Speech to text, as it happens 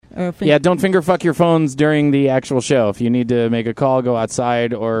Yeah, don't finger fuck your phones during the actual show. If you need to make a call, go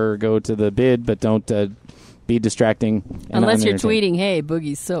outside or go to the bid, but don't be distracting. Unless you're tweeting, hey,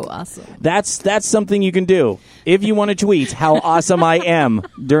 Boogie's so awesome. That's something you can do. If you want to tweet how awesome I am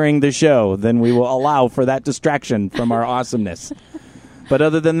during the show, then we will allow for that distraction from our awesomeness. But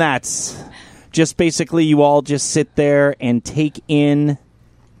other than that, just basically you all just sit there and take in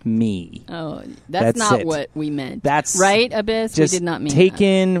me. Oh, that's not what we meant. That's right, Abyss? We did not mean take that.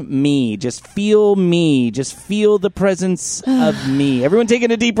 in me. Just feel me. Just feel the presence of me. Everyone take in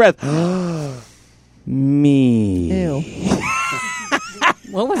a deep breath. Me. Ew.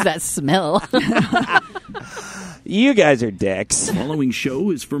 What was that smell? You guys are dicks. The following show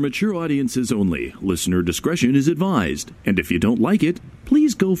is for mature audiences only. Listener discretion is advised. And if you don't like it,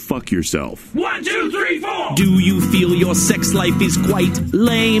 please go fuck yourself. 1, 2, 3, 4. Do you feel your sex life is quite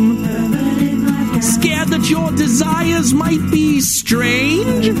lame? Scared that your desires might be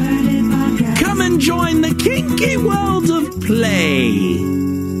strange? Come and join the kinky world of play.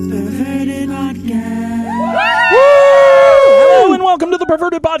 Hello and welcome to the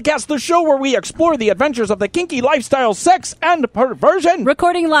Perverted Podcast, the show where we explore the adventures of the kinky lifestyle, sex, and perversion.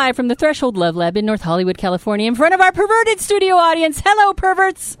 Recording live from the Threshold Love Lab in North Hollywood, California, in front of our perverted studio audience. Hello,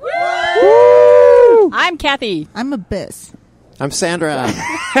 perverts. Woo! I'm Kathy. I'm Abyss. I'm Sandra.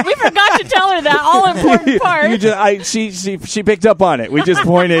 We forgot to tell her that all-important part. She picked up on it. We just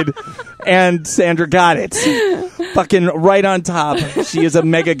pointed, and Sandra got it. Fucking right on top. She is a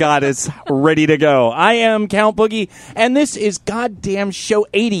mega goddess ready to go. I am Count Boogie, and this is goddamn show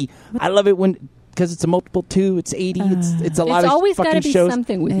 80. I love it when... because it's a multiple 2, it's 80, it's a lot of fucking shows. It's always got to be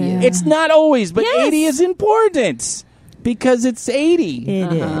something with you. It's not always, but Yes. 80 is important. Because it's 80.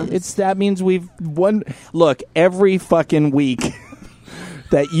 It is. That means we've won. Look, every fucking week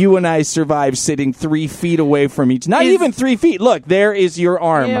that you and I survive sitting 3 feet away from each. Not even 3 feet. Look, there is your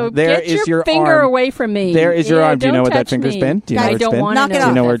arm. Ew, There get is your finger arm. away from me. There is your arm. Do you don't know what that touch finger's me. been? Do you know I where it's don't been? want Knock to it know. off. Do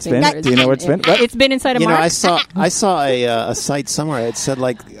you know what where that it's been? finger is. Do you know where it's been? What? It's been inside of You know, Mark. I saw a site somewhere. It said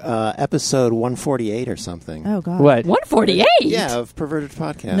like episode 148 or something. Oh, God. What? 148? Yeah, of Perverted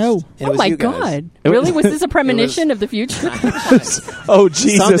Podcast. No. And it Oh, was my you guys. God. Really? Was this a premonition of the future? Oh,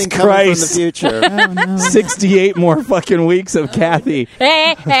 Jesus Something coming from the Christ. future. Oh, no. 68 more fucking weeks of Kathy. Hey,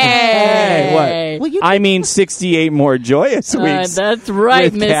 Hey, what? Well, you I mean 68 more joyous weeks. that's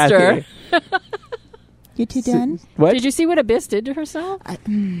right, with mister. Kathy. You two done? What? Did you see what Abyss did to herself?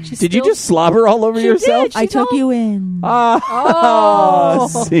 She's Did you still- just slobber all over She yourself? did. I She's took all- you in. Oh,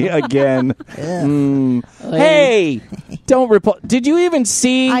 see again. Hey, don't report. Did you even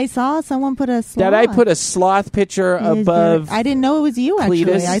see I saw someone put a sloth. that I put a sloth picture above? I didn't know it was you, actually.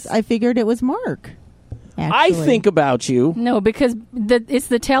 Cletus? I figured it was Mark. I Actually. think about you. No, because it's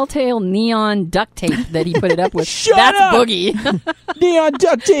the telltale neon duct tape that he put it up with. Shut That's up! Boogie. Neon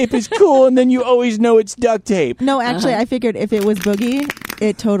duct tape is cool, and then you always know it's duct tape. No, actually, I figured if it was Boogie,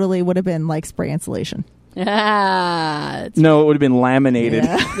 it totally would have been like spray insulation. It's No, it would have been laminated.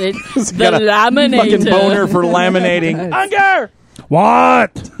 the Got a laminator. Fucking boner for laminating. Unger!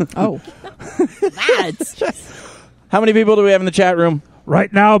 What? Oh. How many people do we have in the chat room?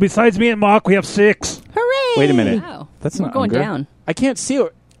 Right now, besides me and Mark, we have 6. Hooray! Wait a minute. Wow. That's We're not going Unger. down. I can't see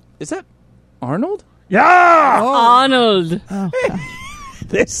it. Is that Arnold? Yeah! Arnold.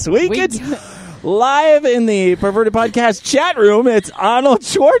 This week We- it's live in the Perverted Podcast chat room. It's Arnold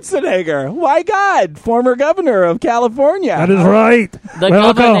Schwarzenegger. My God, former governor of California. That is right. The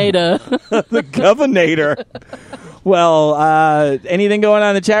Welcome. Governator. The governor. Well, anything going on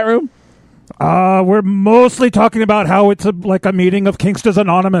in the chat room? We're mostly talking about how it's like a meeting of Kinksters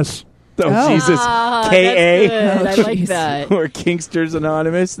Anonymous. Oh, Jesus. Ah, K.A. that's good. I like Jeez. that. Or Kinksters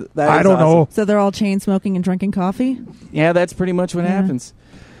Anonymous. That I is don't know. So they're all chain smoking and drinking coffee? Yeah, that's pretty much what happens.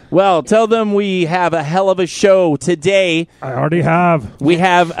 Well, tell them we have a hell of a show today. I already have. We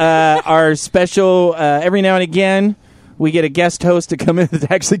have our special, every now and again, we get a guest host to come in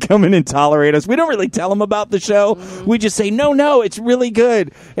to actually come in and tolerate us. We don't really tell them about the show. We just say, no, it's really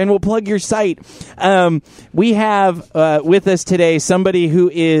good, and we'll plug your site. We have with us today somebody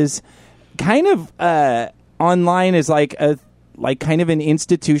who is kind of online as like kind of an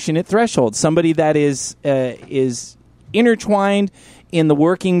institution at Threshold. Somebody that is intertwined in the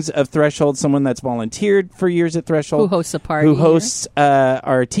workings of Threshold, someone that's volunteered for years at Threshold. Who hosts a party Who here. hosts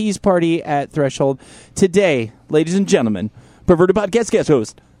our tease party at Threshold. Today, ladies and gentlemen, Perverted Podcast guest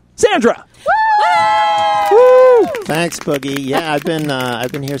host, Sandra! Woo! Thanks, Boogie. Yeah, I've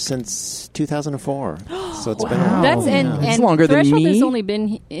been here since 2004. So it's been a while. That's and It's longer than Threshold me. has only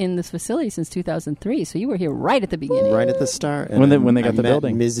been in this facility since 2003, so you were here right at the beginning. right at the start. When they got I the met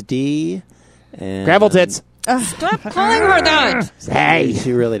building. Ms. D. And Gravel tits. Stop calling her that. Hey,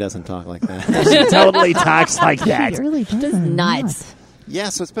 She really doesn't talk like that. she totally talks like that. It really does. Just nuts. Yeah,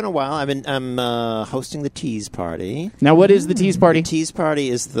 so it's been a while. I'm hosting the Tease Party. Now, what is the Tease Party? The Tease Party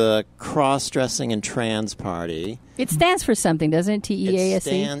is the cross-dressing and trans party. It stands for something, doesn't it?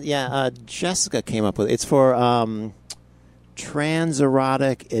 TEASE? Jessica came up with it. It's for trans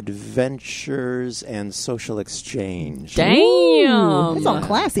erotic adventures and social exchange. Damn. It's all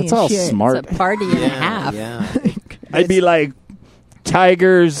classy That's and all shit. smart. It's a party and a half. Yeah. I'd be like,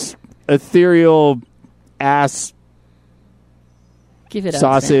 Tiger's ethereal ass. Give it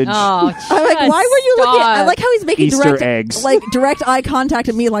Sausage. up. Oh, I'm like, why were you looking? I like how he's making Easter direct, eggs. like direct eye contact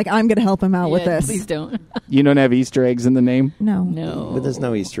at me, like I'm going to help him out with this. Please don't. You don't have Easter eggs in the name? No, No. But there's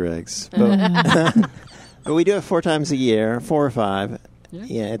no Easter eggs. But, but we do it 4 times a year, 4 or 5.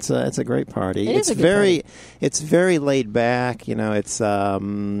 Yeah, it's a great party. It is a good party. It's very laid back. You know, it's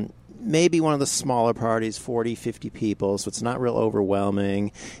maybe one of the smaller parties, 40, 50 people, so it's not real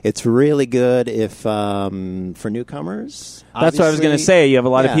overwhelming. It's really good if for newcomers. That's what I was going to say. You have a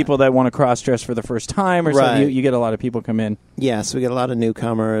lot of Yeah. people that want to cross-dress for the first time or something. Right. You get a lot of people come in. Yeah, so we get a lot of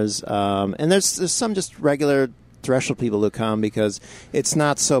newcomers. And there's some just regular Threshold people who come because it's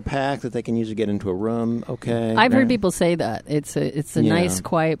not so packed that they can usually get into a room. Okay, I've heard people say that it's a Yeah. nice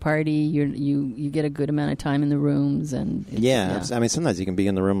quiet party. You get a good amount of time in the rooms and I mean, sometimes you can be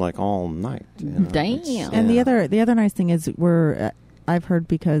in the room like all night. You know? Damn. It's- And yeah. the other nice thing is I've heard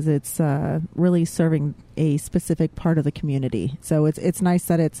because it's really serving a specific part of the community. So it's nice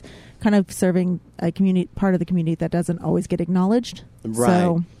that it's kind of serving a part of the community that doesn't always get acknowledged. Right.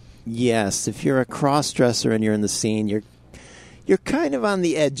 So, Yes, if you're a cross-dresser and you're in the scene, you're kind of on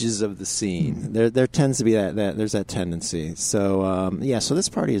the edges of the scene. There tends to be that there's that tendency. So so this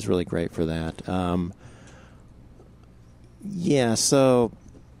party is really great for that. So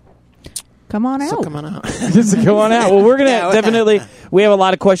come on out. So come on out. Just go on out. Well, we're gonna definitely. We have a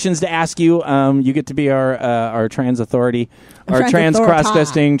lot of questions to ask you. You get to be our trans authority, our trans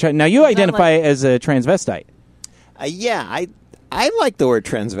cross-dressing. Now you identify as a transvestite. I like the word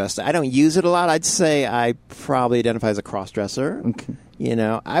transvestite. I don't use it a lot. I'd say I probably identify as a cross-dresser. Okay. You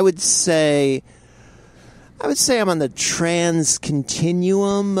know, I would say I'm on the trans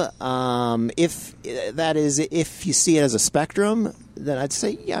continuum. If you see it as a spectrum, then I'd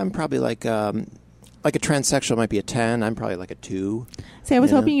say I'm probably like a transsexual might be a 10. I'm probably like a 2. See, I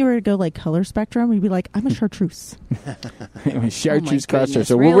was hoping you were to go like color spectrum. You'd be like, I'm a chartreuse. Chartreuse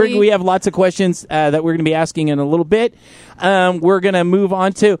cross-dresser. Really? Well, we have lots of questions that we're going to be asking in a little bit. We're going to move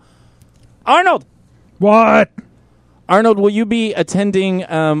on to Arnold. What? Arnold, will you be attending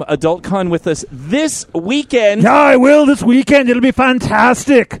AdultCon with us this weekend? Yeah, I will this weekend. It'll be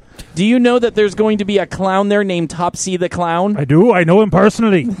fantastic. Do you know that there's going to be a clown there named Topsy the Clown? I do. I know him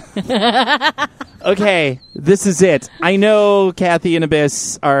personally. Okay, this is it. I know Kathy and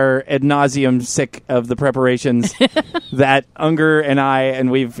Abyss are ad nauseum sick of the preparations that Unger and I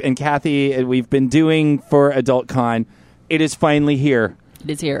and Kathy we've been doing for AdultCon. It is finally here. It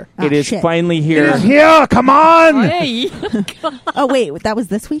is here. It is shit. finally here. Here, come on. Hey. Oh, wait, that was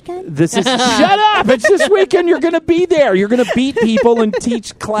this weekend? This is shut up! It's this weekend. You're going to be there. You're going to beat people and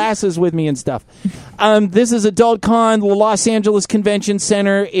teach classes with me and stuff. This is AdultCon, the Los Angeles Convention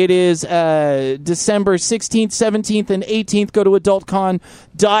Center. It is December 16th, 17th, and 18th. Go to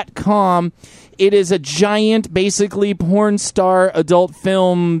adultcon.com. It is a giant, basically, porn star adult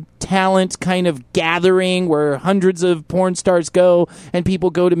film talent kind of gathering where hundreds of porn stars go and people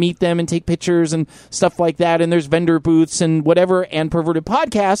go to meet them and take pictures and stuff like that. And there's vendor booths and whatever, and Perverted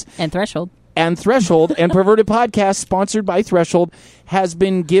Podcast. And Threshold. And Threshold and Perverted Podcast, sponsored by Threshold, has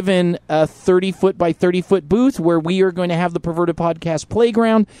been given a 30-foot by 30-foot booth where we are going to have the Perverted Podcast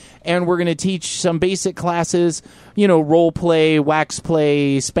playground, and we're going to teach some basic classes, role play, wax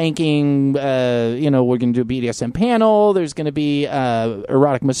play, spanking, we're going to do a BDSM panel, there's going to be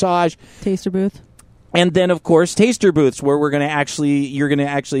erotic massage. Taster booth. And then, of course, taster booths where you're going to actually,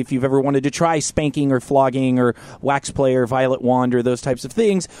 if you've ever wanted to try spanking or flogging or wax play or violet wand or those types of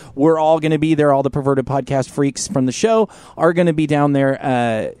things, we're all going to be there. All the Perverted Podcast freaks from the show are going to be down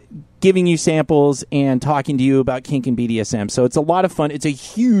there giving you samples and talking to you about kink and BDSM. So it's a lot of fun. It's a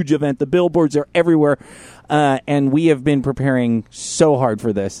huge event. The billboards are everywhere. And we have been preparing so hard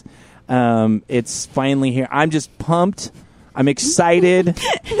for this. It's finally here. I'm just pumped. I'm excited.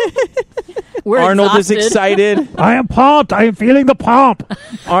 Arnold is excited. I am pumped. I am feeling the pump.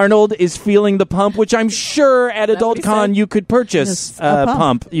 Arnold is feeling the pump, which I'm sure at AdultCon you could purchase a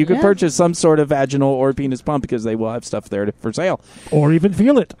pump. You could purchase some sort of vaginal or penis pump because they will have stuff there for sale. Or even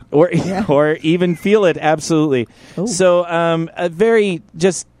feel it. Or even feel it, absolutely. Ooh. So a very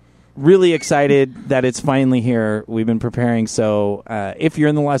just really excited that it's finally here. We've been preparing. So if you're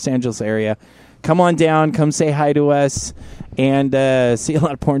in the Los Angeles area, come on down. Come say hi to us. And see a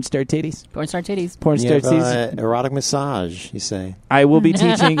lot of porn star titties. Porn star titties. Porn You star have, titties. erotic massage, you say. I will be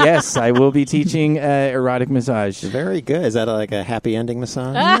teaching. Yes, I will be teaching erotic massage. Very good. Is that like a happy ending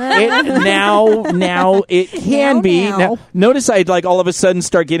massage? Now it can be. Now, notice I'd like all of a sudden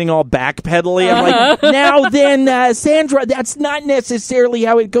start getting all backpedaling. I'm like, now then, Sandra, that's not necessarily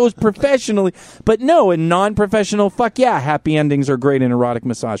how it goes professionally. But no, in non-professional, fuck yeah, happy endings are great in erotic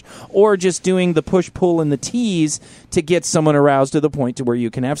massage. Or just doing the push-pull and the tease to get someone aroused to the point to where you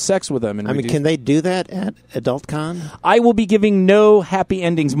can have sex with them. And I mean, can they do that at AdultCon? I will be giving no happy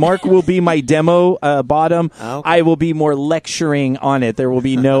endings. Mark will be my demo bottom. Okay. I will be more lecturing on it. There will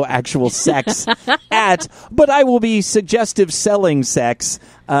be no actual sex but I will be suggestive selling sex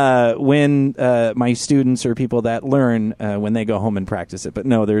when my students or people that learn when they go home and practice it. But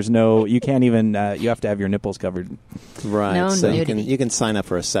no, there's no. You can't even. You have to have your nipples covered. Right. No so nudity. you can sign up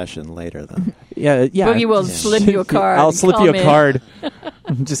for a session later, though. Yeah. Boogie will slip you a card. I'll slip you a card.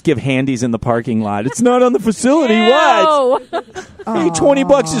 Just give handies in the parking lot. It's not on the facility. What? Hey,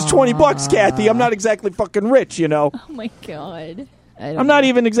 $20 is $20, Kathy. I'm not exactly fucking rich, you know. Oh my god. I'm not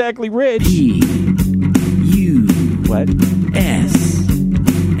even exactly rich. P-U What?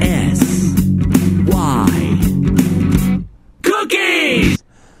 S-S-Y Cookies!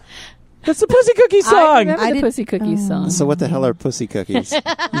 That's the Pussy Cookie I song. remember the Pussy Cookies song. So what the hell are pussy cookies?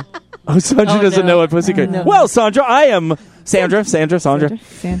 Oh, Sandra doesn't know what Pussy Cookie. no. Well, Sandra, I am Sandra. Sandra. Sandra.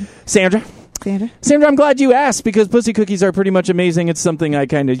 Sandra, I'm glad you asked because Pussy Cookies are pretty much amazing. It's something I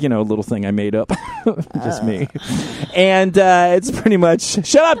kind of, a little thing I made up. Just me. And it's pretty much,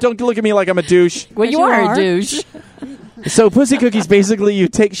 shut up, don't look at me like I'm a douche. Well, Yes, you you are are. a douche. So Pussy Cookies, basically you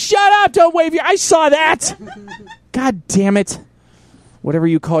take, shut up, don't wave your, I saw that. God damn it. Whatever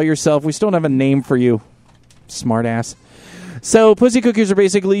you call yourself, we still don't have a name for you, smart ass. So Pussy Cookies are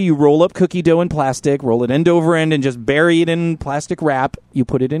basically you roll up cookie dough in plastic, roll it end over end, and just bury it in plastic wrap. You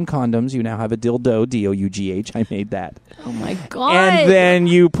put it in condoms. You now have a dildo, D-O-U-G-H. I made that. Oh my god. And then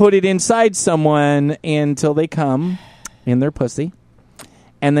you put it inside someone until they come in their pussy.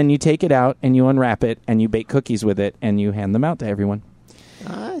 And then you take it out and you unwrap it and you bake cookies with it and you hand them out to everyone.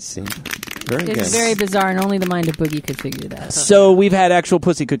 I see. Very good. It's very bizarre, and only the mind of Boogie could figure that out. So we've had actual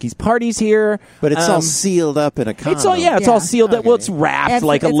Pussy Cookies parties here. But it's all sealed up in a condom. It's all it's all sealed up. Well, it's wrapped It's-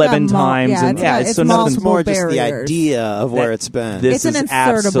 like it's 11 got mul- times, yeah, and it's got- it's it's so nothing. It's more just the barriers. idea of where That- it's been. This It's is an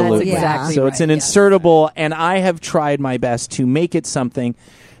insertable, absolute. yeah. Exactly So right, it's an yes. insertable, and I have tried my best to make it something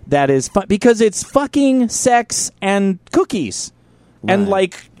that is fun because it's fucking sex and cookies, and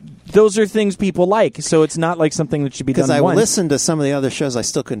Right. those are things people like. So it's not like something that should be done Because I once. listened to some of the other shows, I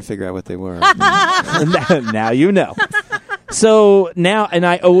still couldn't figure out what they were. Now you know. So now, and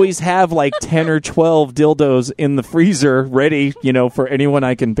I always have like 10 or 12 dildos in the freezer ready, for anyone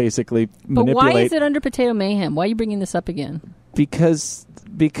I can basically But manipulate. why is it under Potato Mayhem? Why are you bringing this up again? Because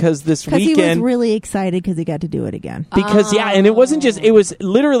this Because he was weekend. really excited because he got to do it again. Because and it wasn't just. It was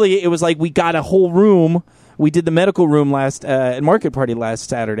literally. It was like we got a whole room. We did the medical room at Market Party last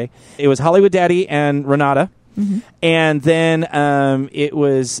Saturday. It was Hollywood Daddy and Renata. And then it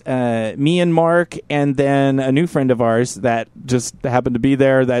was me and Mark, and then a new friend of ours that just happened to be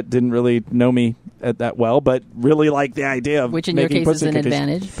there that didn't really know me that well, but really liked the idea of Which in your making case is pussy an cookies.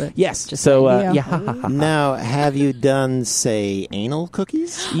 advantage. But Yes. Just So saying. yeah. Now, have you done, say, anal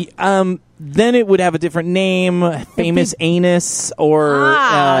cookies? Then it would have a different name, famous anus, or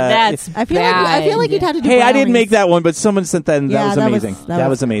that's I feel bad. like you'd have to do. Hey, I didn't brownies. make that one, but someone sent that, and Yeah, that was that was- amazing. that That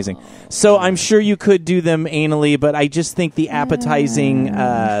was- was amazing. So I'm sure you could do them anally, but I just think the appetizing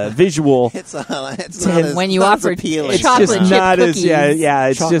visual. It's not When you not as offered appealing. It's chocolate just chip not as cookies.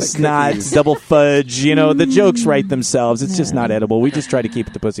 It's Chocolate just not cookies. double fudge. The jokes write themselves. It's just not edible. We just try to keep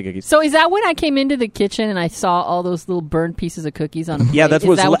it to pussy cookies. So is that when I came into the kitchen and I saw all those little burned pieces of cookies on a plate? Yeah, that's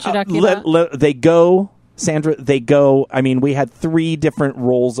is that what you're talking about? They go. Sandra, they go. I mean, we had 3 different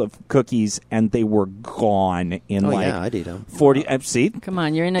rolls of cookies, and they were gone in I'd eat them. 40. See, Come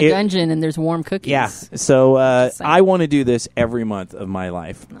on, you're in a It- dungeon and there's warm cookies. yeah. So Saying. I want to do this every month of my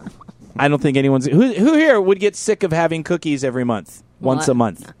life. I don't think anyone's who here would get sick of having cookies every month, Well, once a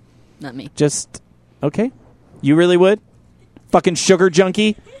month. Not me. Just okay. You really would? Fucking sugar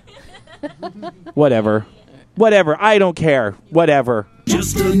junkie. Whatever. I don't care. Whatever.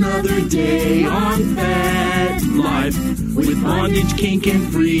 Just another day on Fat Life with bondage, kink,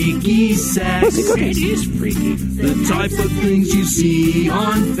 and freaky sex. It is freaky. The type of things you see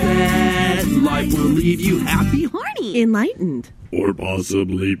on Fat Life will leave you happy, horny, Enlightened. or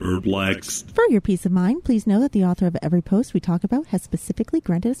possibly perplexed. For your peace of mind, please know that the author of every post we talk about has specifically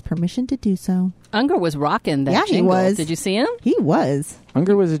granted us permission to do so. Unger was rocking that Yeah, he jingle. was. Did you see him? He was.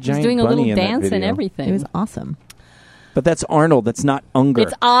 Unger was a He was giant doing a bunny little in that dance and video. everything. It was awesome. But that's Arnold. That's not Unger.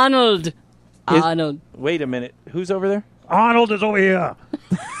 It's Arnold. Arnold. Wait a minute. Who's over there? Arnold is over here.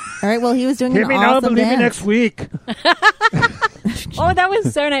 All right, well, he was doing Hear an me now, awesome believe me dance. next week. Oh, that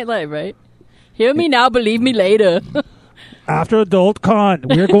was Saturday Night Live, right? Hear me now, believe me later. After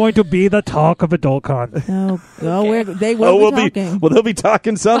AdultCon, we're going to be the talk of AdultCon. They will be talking. They'll be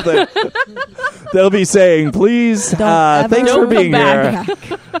talking something. They'll be saying, please, thanks for Don't being come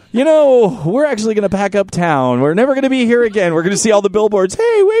here. You know, we're actually going to pack up town. We're never going to be here again. We're going to see all the billboards.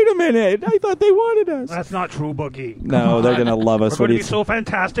 Hey, wait a minute. I thought they wanted us. That's not true, Boogie. No, they're going to love us. We're going to What do be you so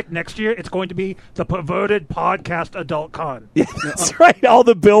fantastic next year. It's going to be the Perverted Podcast AdultCon. Yeah, that's right. All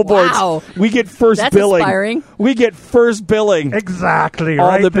the billboards. Wow. We get first That's billing. inspiring. We get first billing. Exactly. All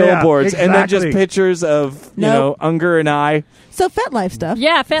right the there. billboards. And then just Exactly. pictures of, you know, Unger and I. So FetLife stuff.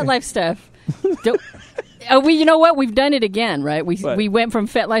 Yeah, FetLife stuff. You know what? We've done it again, right? What? We went from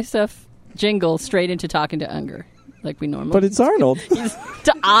FetLife stuff jingle straight into talking to Unger, like we normally. But it's Arnold.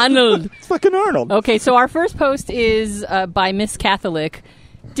 to Arnold. It's fucking Arnold. Okay, so our first post is by Miss Catholic.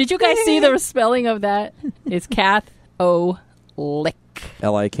 Did you guys see the spelling of that? It's Cath O Lick.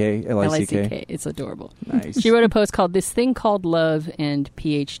 L-I-K. L-I-C-K. L-I-C-K. It's adorable. Nice. She wrote a post called This Thing Called Love and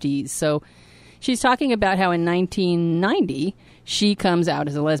PhDs. So she's talking about how in 1990 she comes out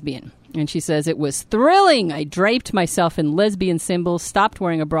as a lesbian. And she says, it was thrilling. I draped myself in lesbian symbols, stopped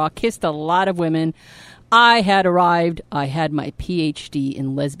wearing a bra, kissed a lot of women. I had arrived. I had my PhD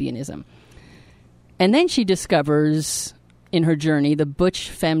in lesbianism. And then she discovers in her journey the butch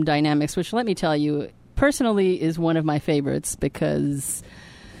femme dynamics, which, let me tell you, personally is one of my favorites because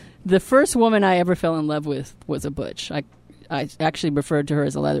the first woman I ever fell in love with was a butch. I actually referred to her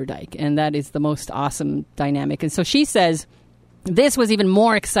as a leather dyke, and that is the most awesome dynamic. And so she says, this was even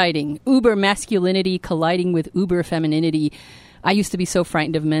more exciting. Uber masculinity colliding with uber femininity. I used to be so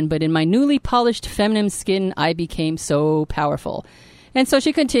frightened of men, but in my newly polished feminine skin, I became so powerful. And so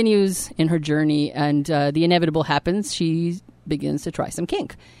she continues in her journey, and the inevitable happens. She begins to try some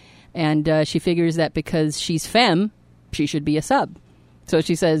kink. And she figures that because she's femme, she should be a sub. So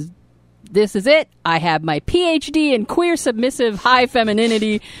she says, this is it. I have my PhD in queer submissive high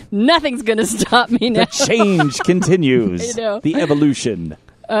femininity. Nothing's going to stop me now. The change continues. I know. The evolution.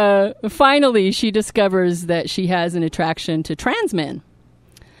 Finally, she discovers that she has an attraction to trans men.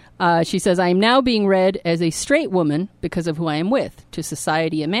 She says, I am now being read as a straight woman because of who I am with. To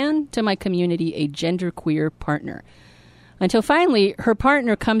society, a man. To my community, a genderqueer partner. Until finally, her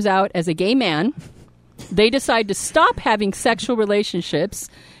partner comes out as a gay man. They decide to stop having sexual relationships.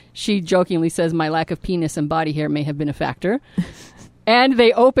 She jokingly says, my lack of penis and body hair may have been a factor. And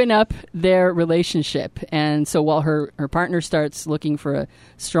they open up their relationship. And so while her partner starts looking for a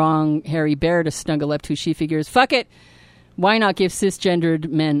strong, hairy bear to snuggle up to, she figures, fuck it. Why not give cisgendered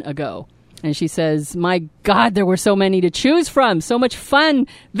men a go? And she says, my God, there were so many to choose from. So much fun.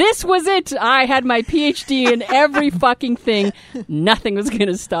 This was it. I had my PhD in every fucking thing. Nothing was going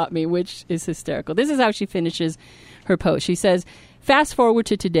to stop me, which is hysterical. This is how she finishes her post. She says, fast forward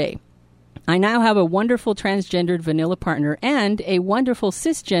to today. I now have a wonderful transgendered vanilla partner and a wonderful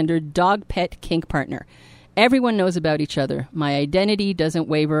cisgendered dog pet kink partner. Everyone knows about each other. My identity doesn't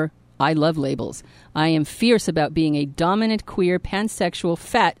waver. I love labels. I am fierce about being a dominant, queer, pansexual,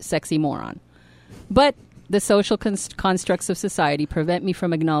 fat, sexy moron. But the social constructs of society prevent me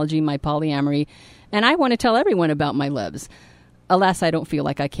from acknowledging my polyamory, and I want to tell everyone about my loves. Alas, I don't feel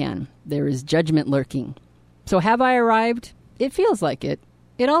like I can. There is judgment lurking. So have I arrived? It feels like it.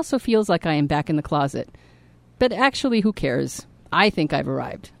 It also feels like I am back in the closet. But actually, who cares? I think I've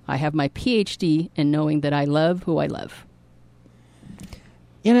arrived. I have my PhD in knowing that I love who I love.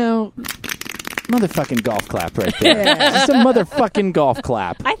 You know, motherfucking golf clap right there. Just a motherfucking golf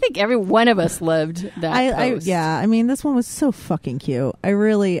clap. I think every one of us loved that post. I mean, this one was so fucking cute. I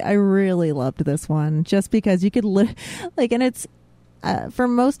really loved this one just because you could and it's for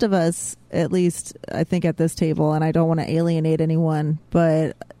most of us, at least I think at this table, and I don't want to alienate anyone,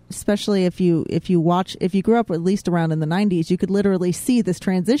 but especially if you grew up at least around in the 90s, you could literally see this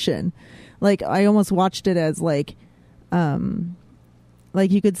transition. Like I almost watched it as like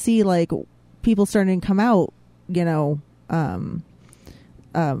you could see like people starting to come out, you know,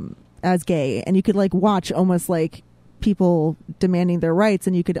 as gay, and you could like watch almost like people demanding their rights,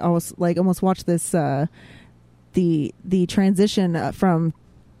 and you could almost watch this the transition from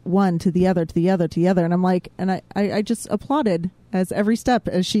one to the other to the other to the other, and I'm like, and I just applauded as every step,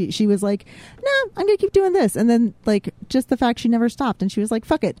 as she was like, no, I'm gonna keep doing this, and then like just the fact she never stopped, and she was like,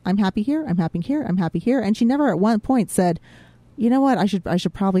 fuck it, I'm happy here, I'm happy here, I'm happy here, and she never at one point said, you know what, I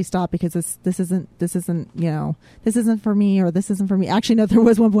should probably stop because this isn't you know, this isn't for me, or this isn't for me. Actually, no, there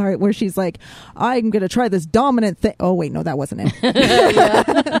was one part where she's like, I'm gonna try this dominant thing. Oh wait, no, that wasn't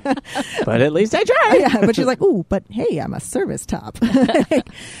it. But at least I tried. Yeah, but she's like, ooh, but hey, I'm a service top.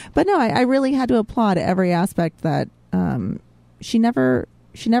 But no, I really had to applaud every aspect that she never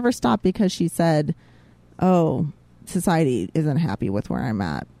stopped because she said, oh, society isn't happy with where I'm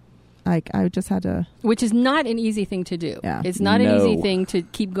at. Like, I just had to... Which is not an easy thing to do. Yeah. It's not an easy thing to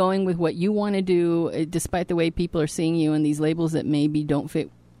keep going with what you want to do, despite the way people are seeing you and these labels that maybe don't fit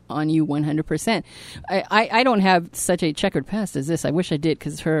on you 100%. I don't have such a checkered past as this. I wish I did,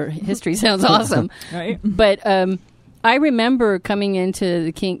 because her history sounds awesome. Right. But I remember coming into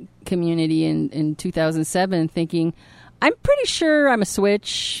the kink community in 2007 thinking, I'm pretty sure I'm a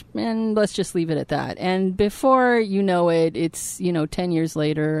switch, and let's just leave it at that. And before you know it, it's, 10 years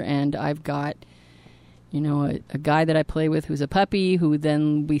later, and I've got, a guy that I play with who's a puppy, who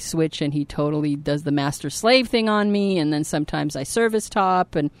then we switch, and he totally does the master-slave thing on me, and then sometimes I service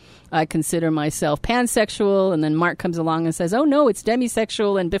top, and I consider myself pansexual, and then Mark comes along and says, oh, no, it's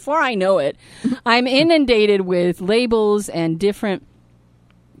demisexual, and before I know it, I'm inundated with labels and different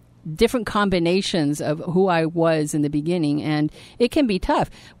combinations of who I was in the beginning, and it can be tough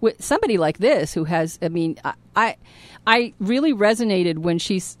with somebody like this who has. I mean, I really resonated when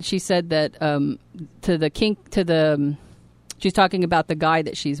she said that she's talking about the guy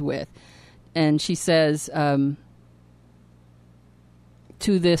that she's with, and she says, to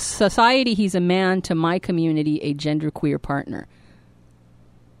this society he's a man, to my community a genderqueer partner.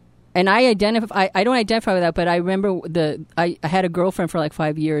 And I don't identify with that, but I remember I had a girlfriend for like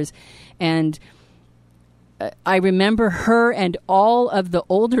 5 years, and I remember her and all of the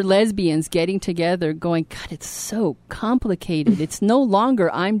older lesbians getting together going, God, it's so complicated. It's no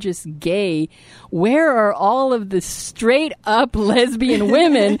longer I'm just gay. Where are all of the straight up lesbian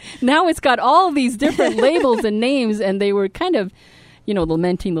women? Now it's got all these different labels and names, and they were kind of,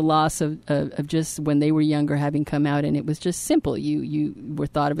 lamenting the loss of just when they were younger having come out, and it was just simple. You were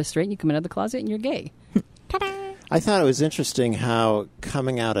thought of as straight, and you come out of the closet, and you're gay. Ta-da! I thought it was interesting how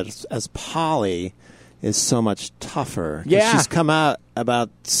coming out as poly is so much tougher. Yeah. She's come out about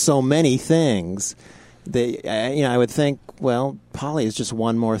so many things. I would think, well, poly is just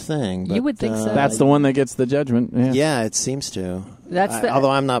one more thing. But, you would think so. That's the one that gets the judgment. Yeah, yeah, it seems to.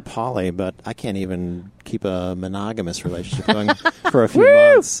 Although I'm not poly, but I can't even keep a monogamous relationship going for a few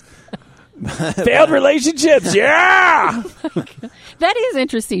months. Failed relationships, yeah! That is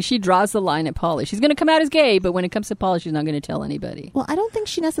interesting. She draws the line at poly. She's going to come out as gay, but when it comes to poly, she's not going to tell anybody. Well, I don't think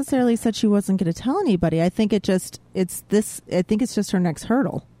she necessarily said she wasn't going to tell anybody. I think it's just her next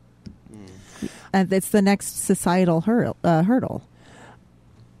hurdle. And it's the next societal hurdle.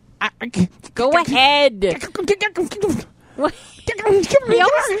 Go ahead. He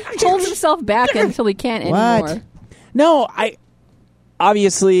always holds himself back until he can't anymore. No, I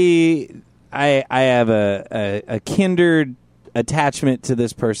have a kindred attachment to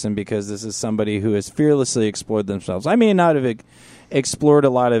this person because this is somebody who has fearlessly explored themselves. I may not have explored a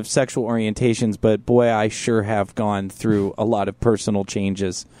lot of sexual orientations, but boy, I sure have gone through a lot of personal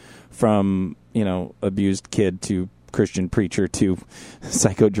changes, from abused kid to Christian preacher to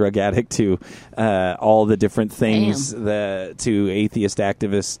psycho drug addict to all the different things, to atheist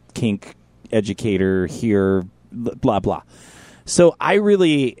activist, kink educator here, blah blah. So I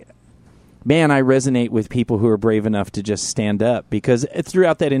resonate with people who are brave enough to just stand up, because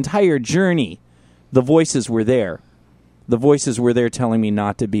throughout that entire journey, the voices were there. The voices were there telling me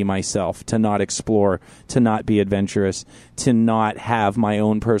not to be myself, to not explore, to not be adventurous, to not have my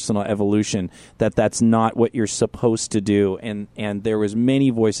own personal evolution, that's not what you're supposed to do. And there was many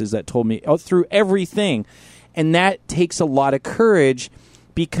voices that told me through everything. And that takes a lot of courage,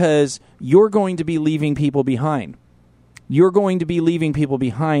 because you're going to be leaving people behind. You're going to be leaving people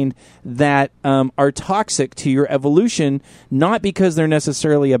behind that are toxic to your evolution, not because they're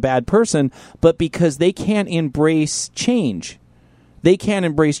necessarily a bad person, but because they can't embrace change. They can't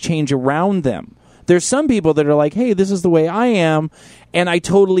embrace change around them. There's some people that are like, hey, this is the way I am, and I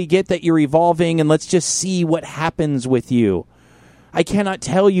totally get that you're evolving, and let's just see what happens with you. I cannot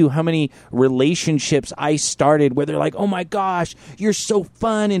tell you how many relationships I started where they're like, oh my gosh, you're so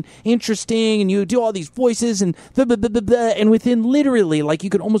fun and interesting, and you do all these voices and blah, blah, blah, blah, blah. And within literally, like, you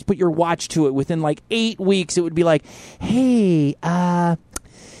could almost put your watch to it, within like 8 weeks, it would be like, hey,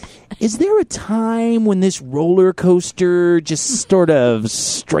 is there a time when this roller coaster just sort of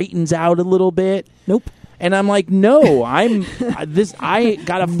straightens out a little bit? Nope. And I'm like, no, I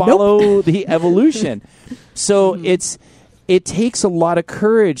gotta follow the evolution. So it takes a lot of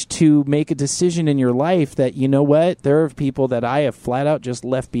courage to make a decision in your life that, you know what, there are people that I have flat out just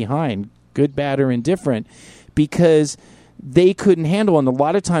left behind, good, bad, or indifferent, because they couldn't handle. And a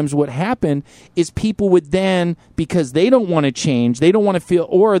lot of times what happened is people would then, because they don't want to change, they don't want to feel,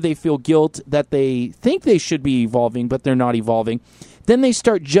 or they feel guilt that they think they should be evolving, but they're not evolving. Then they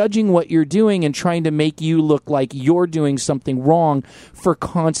start judging what you're doing and trying to make you look like you're doing something wrong for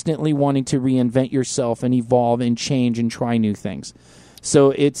constantly wanting to reinvent yourself and evolve and change and try new things.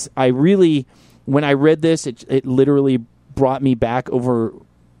 So when I read this, it literally brought me back over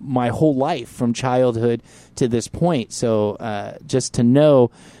my whole life from childhood to this point. So just to know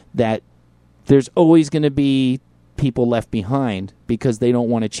that there's always going to be people left behind because they don't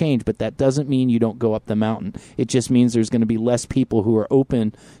want to change, but that doesn't mean you don't go up the mountain. It just means there's going to be less people who are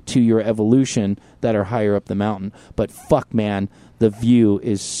open to your evolution that are higher up the mountain. But fuck, man, the view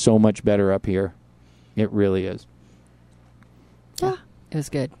is so much better up here. It really is. Yeah, it was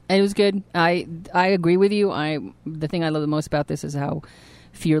good. It was good. I agree with you. The thing I love the most about this is how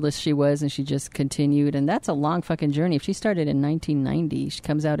fearless she was, and she just continued. And that's a long fucking journey. If she started in 1990, she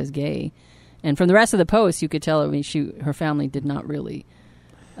comes out as gay. And from the rest of the post, you could tell, I mean, her family did not really...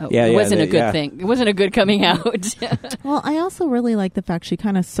 it wasn't a good thing. It wasn't a good coming out. Well, I also really like the fact she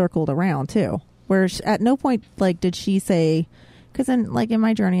kind of circled around, too. Where at no point, did she say... Because in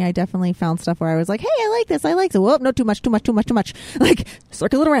my journey, I definitely found stuff where I was like, hey, I like this. Whoa, no, too much.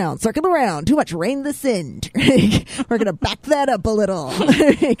 Circle it around, too much, rein this in. We're going to back that up a little.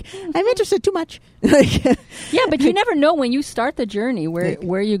 I'm interested, too much. Yeah, but you never know when you start the journey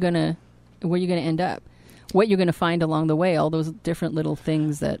where you're going to end up, what you're going to find along the way, all those different little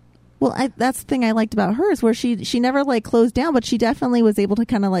things that... Well, that's the thing I liked about her is where she never closed down, but she definitely was able to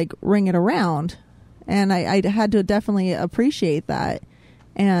kind of ring it around. And I had to definitely appreciate that.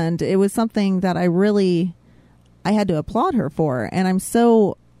 And it was something that I had to applaud her for. And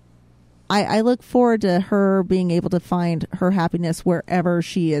I look forward to her being able to find her happiness wherever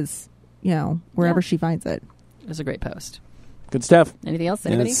she is, wherever she finds it. It was a great post. Good stuff. Anything else?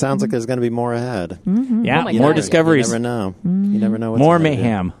 And Anybody? it sounds like there's going to be more ahead. Mm-hmm. Yeah, Oh more God. discoveries. You never know. You never know what's More gonna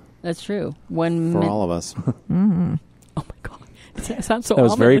mayhem. be That's true. for all of us. Mm-hmm. Oh my God. It sounds so That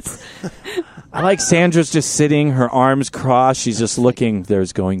was very... ominous. I like Sandra's just sitting, her arms crossed. She's just looking.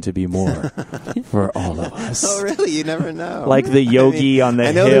 There's going to be more for all of us. Oh, really? You never know. Like the yogi on the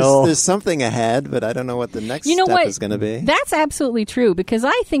I know hill. there's something ahead, but I don't know what the next You know step what? is going to be. That's absolutely true, because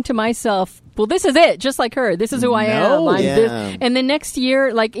I think to myself, well, this is it, just like her. This is who I am. I'm Yeah. this. And the next year,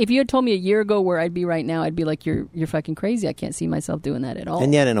 if you had told me a year ago where I'd be right now, I'd be like, you're fucking crazy. I can't see myself doing that at all.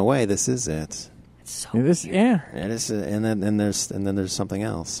 And yet, in a way, this is it. It's so Yeah. It is, and then there's something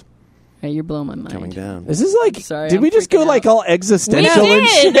else Hey, you're blowing my mind. coming down. Is this like... Sorry, did I'm we just go freaking out. all existential We and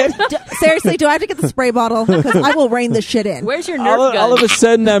did. shit? Seriously, do I have to get the spray bottle? Because I will rein this shit in. Where's your Nerf gun? all of a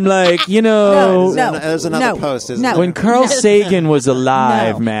sudden, I'm like, No. There's another post, isn't no. there? when Carl Sagan was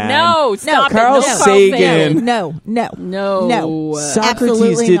alive, No. man. No, stop Carl it. No, Sagan. No. No. Socrates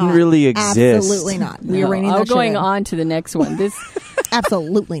Absolutely didn't not. really exist. Absolutely not. We are reining I'm that shit going in. on to the next one.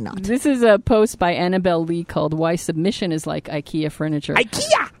 Absolutely not. This is a post by Annabelle Lee called "Why Submission is Like IKEA Furniture."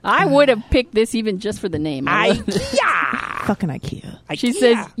 IKEA! I would have picked this even just for the name. IKEA! Fucking IKEA. She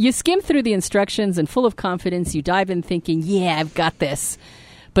says, you skim through the instructions and full of confidence, you dive in thinking, yeah, I've got this.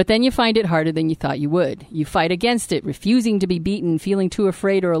 But then you find it harder than you thought you would. You fight against it, refusing to be beaten, feeling too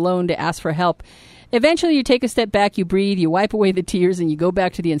afraid or alone to ask for help. Eventually, you take a step back, you breathe, you wipe away the tears, and you go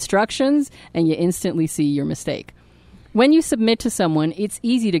back to the instructions, and you instantly see your mistake. When you submit to someone, it's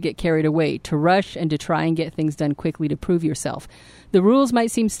easy to get carried away, to rush, and to try and get things done quickly to prove yourself. The rules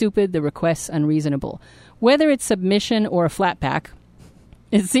might seem stupid, the requests unreasonable. Whether it's submission or a flat pack,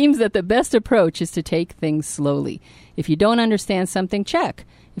 it seems that the best approach is to take things slowly. If you don't understand something, check.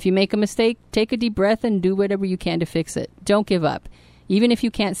 If you make a mistake, take a deep breath and do whatever you can to fix it. Don't give up. Even if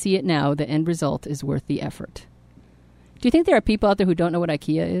you can't see it now, the end result is worth the effort. Do you think there are people out there who don't know what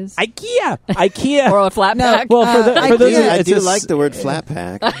IKEA is? IKEA! Or a flat No. pack? Well, for those, IKEA, I it's do a like the word flat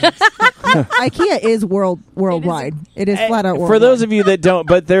pack. IKEA is worldwide. It is flat out worldwide. For those of you that don't,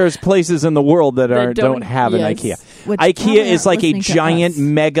 but there's places in the world that don't have an yes. IKEA. Which IKEA probably is aren't like a listening to giant us.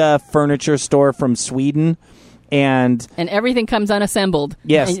 mega furniture store from Sweden. And everything comes unassembled.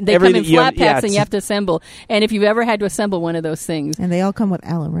 Yes, and they come in flat packs, and you it's- have to assemble. And if you've ever had to assemble one of those things, And they all come with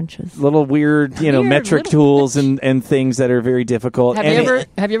Allen wrenches. little weird, Weird metric little tools and things that are very difficult. have And you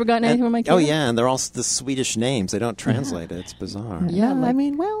ever gotten anything from IKEA? Oh yeah, and they're all the Swedish names. They don't translate it. It's bizarre. Yeah, No, like- I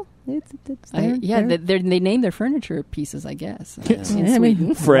mean, well, it's they name their furniture pieces, I guess. In I Sweden.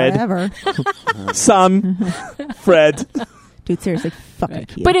 mean, Fred. whatever. Son, Fred. Dude, seriously, fuck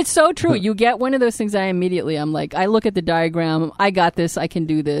IKEA. But it's so true. You get one of those things. I'm like, I look at the diagram. I got this. I can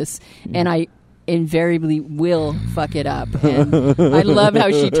do this, and I invariably will fuck it up. And I love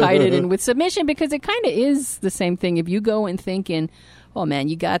how she tied it in with submission, because it kind of is the same thing. If you go and thinking, oh man,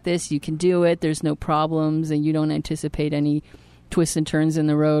 you got this, you can do it, there's no problems, and you don't anticipate any twists and turns in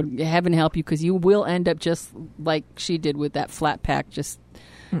the road, heaven help you, because you will end up just like she did with that flat pack, just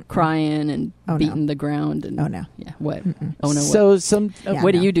crying and beating the ground. And Oh, no. Yeah, what? Oh no, what? So some. Yeah,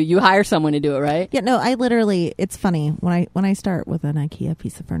 What no. do? You hire someone to do it, right? Yeah, no, I literally, it's funny when I start with an IKEA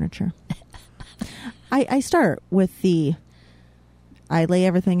piece of furniture. I start with I lay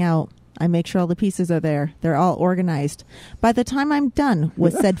everything out. I make sure all the pieces are there. They're all organized. By the time I'm done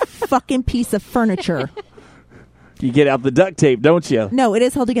with said fucking piece of furniture, You get out the duct tape, don't you? no, it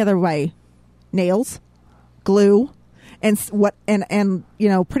is held together by nails, glue, and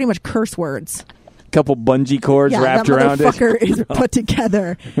pretty much curse words. Couple bungee cords Yeah, wrapped that around it. motherfucker is put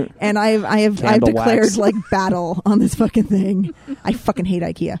together, and I've Candle declared wax. like battle on this fucking thing. I fucking hate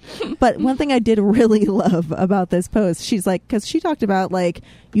IKEA. But one thing I did really love about this post, she's like, because she talked about like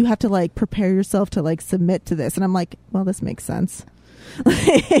you have to like prepare yourself to like submit to this, and I'm like, well, this makes sense.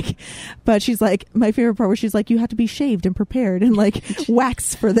 But she's like, my favorite part where she's like, you have to be shaved and prepared and like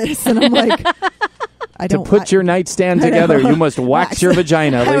wax for this, and I'm like, I To don't put your nightstand together, you must wax your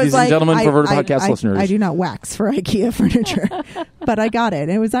vagina, I was ladies like, and gentlemen, I- perverted I- podcast I- listeners. I do not wax for IKEA furniture, but I got it.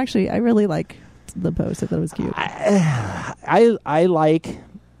 It was actually, I really like the post. I thought it was cute. I like.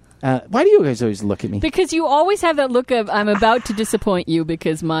 Why do you guys always look at me? Because you always have that look of I'm about to disappoint you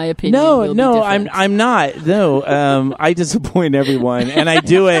because my opinion. will be No, different. I'm not. No, I disappoint everyone, and I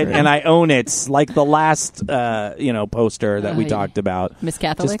do it, and I own it. Like the last, poster that we Yeah. talked about. Miss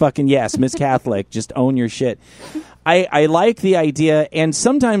Catholic? Just fucking yes, Miss Catholic. Just own your shit. I like the idea, and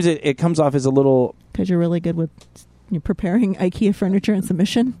sometimes it comes off as a little. Because you're really good with preparing IKEA furniture and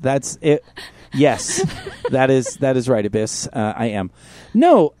submission. That's it. Yes, that is right, Abyss. I am.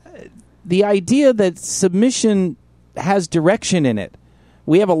 No, the idea that submission has direction in it.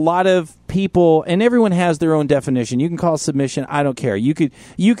 We have a lot of people, and everyone has their own definition. You can call submission, I don't care. You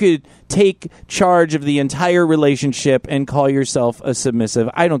could take charge of the entire relationship and call yourself a submissive.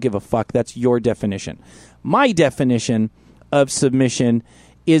 I don't give a fuck. That's your definition. My definition of submission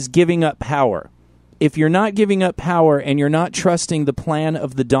is giving up power. If you're not giving up power and you're not trusting the plan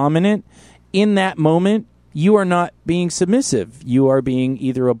of the dominant, in that moment, you are not being submissive. You are being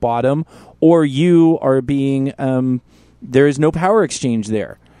either a bottom or you are being, there is no power exchange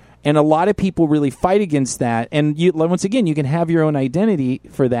there. And a lot of people really fight against that. And once again, you can have your own identity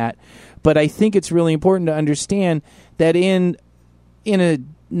for that. But I think it's really important to understand that in a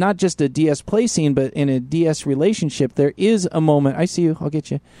not just a DS play scene, but in a DS relationship, there is a moment. I see you. I'll get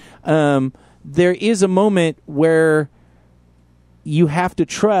you. There is a moment where you have to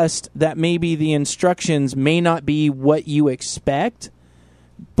trust that maybe the instructions may not be what you expect.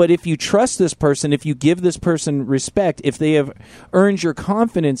 But if you trust this person, if you give this person respect, if they have earned your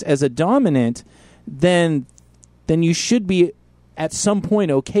confidence as a dominant, then you should be at some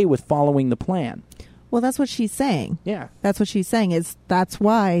point okay with following the plan. Well, that's what she's saying. Yeah. That's what she's saying is that's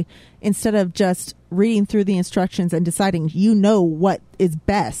why instead of just reading through the instructions and deciding what is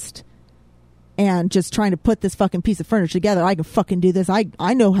best and just trying to put this fucking piece of furniture together, I can fucking do this.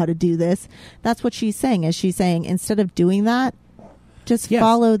 I know how to do this. That's what she's saying. Is she's saying instead of doing that, just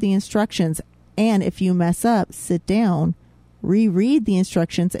follow the instructions. And if you mess up, sit down, reread the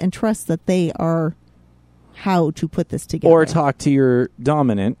instructions, and trust that they are how to put this together. Or talk to your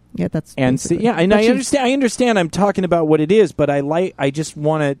dominant. Yeah, that's and see. basically- Yeah, and But I she's- understand. I understand. I'm talking about what it is, but I just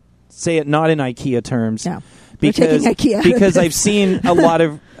want to say it not in IKEA terms. Yeah. We're taking IKEA out of because this. I've seen a lot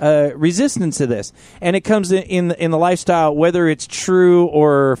of resistance to this, and it comes in the lifestyle, whether it's true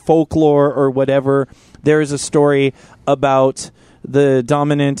or folklore or whatever. There is a story about the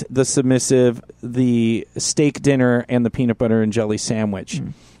dominant, the submissive, the steak dinner, and the peanut butter and jelly sandwich.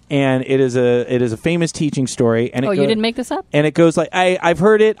 And it is a famous teaching story. And you didn't make this up? And it goes like, I've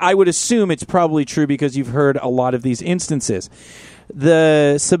heard it. I would assume it's probably true because you've heard a lot of these instances.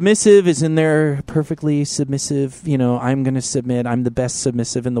 The submissive is in there perfectly submissive. I'm going to submit. I'm the best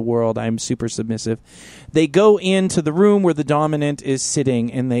submissive in the world. I'm super submissive. They go into the room where the dominant is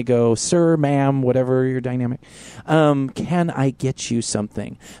sitting, and they go, sir, ma'am, whatever your dynamic, can I get you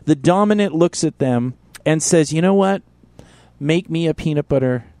something? The dominant looks at them and says, you know what? Make me a peanut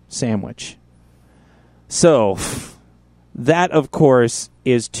butter sandwich. So that, of course,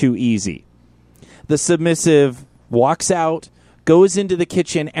 is too easy. The submissive walks out, goes into the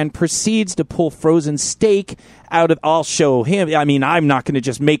kitchen, and proceeds to pull frozen steak out of... I'll show him. I mean, I'm not going to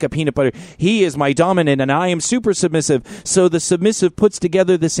just make a peanut butter. He is my dominant, and I am super submissive. So the submissive puts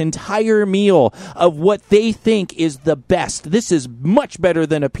together this entire meal of what they think is the best. This is much better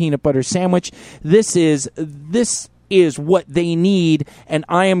than a peanut butter sandwich. This is what they need, and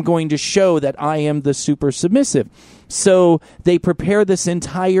I am going to show that I am the super submissive. So they prepare this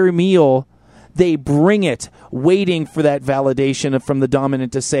entire meal. They bring it, waiting for that validation from the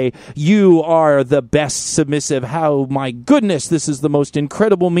dominant to say, you are the best submissive. How, my goodness, this is the most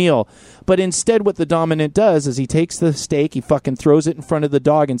incredible meal. But instead what the dominant does is he takes the steak, he fucking throws it in front of the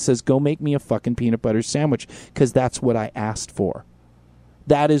dog and says, go make me a fucking peanut butter sandwich, because that's what I asked for.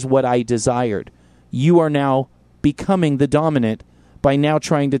 That is what I desired. You are now becoming the dominant by now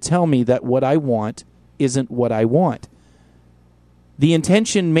trying to tell me that what I want isn't what I want. The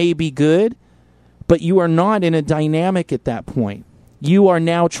intention may be good, but you are not in a dynamic at that point. You are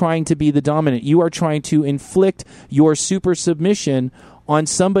now trying to be the dominant. You are trying to inflict your super submission on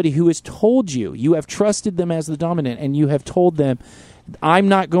somebody who has told you. You have trusted them as the dominant, and you have told them, I'm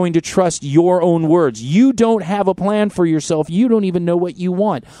not going to trust your own words. You don't have a plan for yourself. You don't even know what you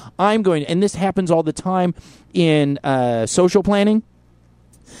want. I'm going to, and this happens all the time in social planning,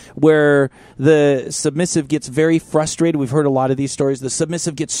 where the submissive gets very frustrated. We've heard a lot of these stories. The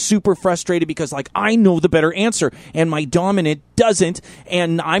submissive gets super frustrated because, like, I know the better answer, and my dominant doesn't,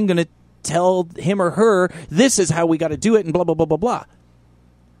 and I'm going to tell him or her, this is how we got to do it, and blah, blah, blah, blah, blah.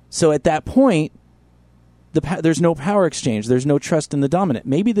 So at that point, there's no power exchange. There's no trust in the dominant.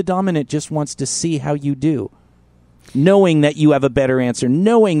 Maybe the dominant just wants to see how you do, knowing that you have a better answer,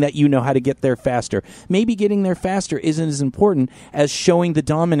 knowing that you know how to get there faster. Maybe getting there faster isn't as important as showing the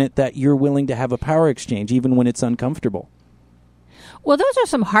dominant that you're willing to have a power exchange, even when it's uncomfortable. Well, those are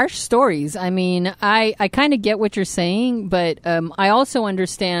some harsh stories. I mean, I kind of get what you're saying, but I also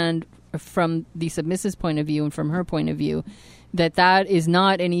understand from the submissive's point of view and from her point of view that is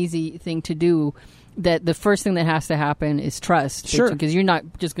not an easy thing to do. That the first thing that has to happen is trust. Sure. Because you're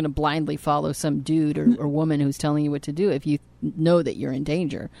not just going to blindly follow some dude or woman who's telling you what to do if you know that you're in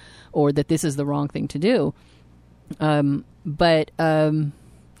danger or that this is the wrong thing to do. Gosh,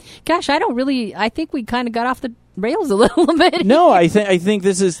 I think we kind of got off the rails a little bit. No, I think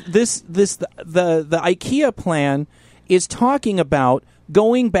this is the IKEA plan is talking about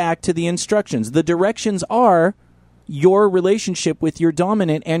going back to the instructions. The directions are your relationship with your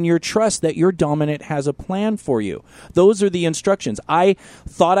dominant and your trust that your dominant has a plan for you. Those are the instructions. I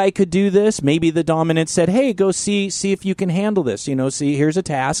thought I could do this. Maybe the dominant said, hey, go see if you can handle this. See, here's a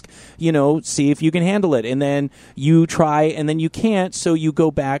task, see if you can handle it. And then you try and then you can't. So you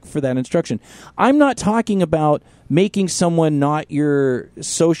go back for that instruction. I'm not talking about making someone not your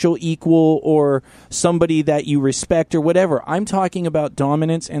social equal or somebody that you respect or whatever. I'm talking about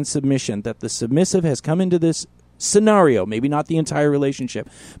dominance and submission, that the submissive has come into this scenario, maybe not the entire relationship,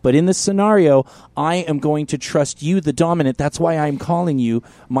 but in this scenario, I am going to trust you, the dominant. That's why I'm calling you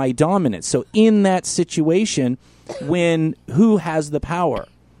my dominant. So in that situation, who has the power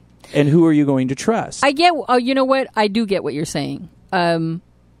and who are you going to trust? I get, you know what? I do get what you're saying.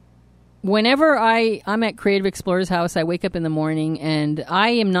 Whenever I'm at Creative Explorer's house, I wake up in the morning, and I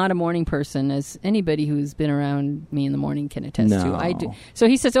am not a morning person, as anybody who's been around me in the morning can attest to. I do. So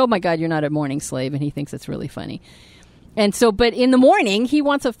he says, oh my God, you're not a morning slave, and he thinks it's really funny. And so, but in the morning, he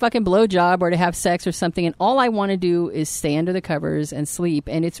wants a fucking blowjob or to have sex or something, and all I want to do is stay under the covers and sleep,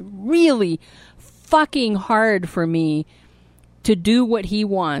 and it's really fucking hard for me to do what he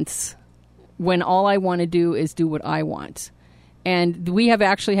wants when all I want to do is do what I want. And we have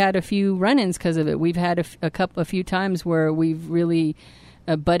actually had a few run-ins because of it. We've had a few times where we've really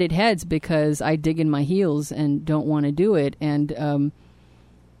butted heads because I dig in my heels and don't want to do it. And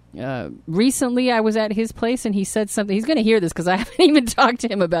recently I was at his place and he said something. He's going to hear this because I haven't even talked to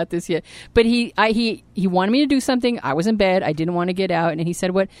him about this yet. But he wanted me to do something. I was in bed. I didn't want to get out. And he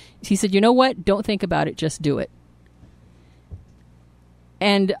said, He said, you know what? Don't think about it. Just do it.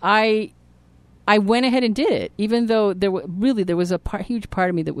 And I went ahead and did it, even though there was a huge part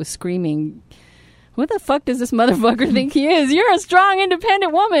of me that was screaming, what the fuck does this motherfucker think he is? You're a strong,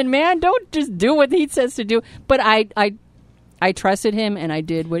 independent woman, man. Don't just do what he says to do. But I I trusted him, and I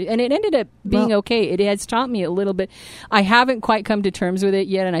did what, and it ended up being okay. It has taught me a little bit. I haven't quite come to terms with it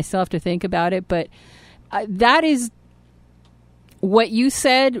yet, and I still have to think about it. But that is what you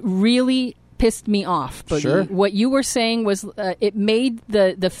said really pissed me off. Boogie. Sure. What you were saying was it made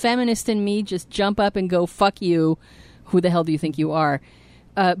the feminist in me just jump up and go, "Fuck you! Who the hell do you think you are?"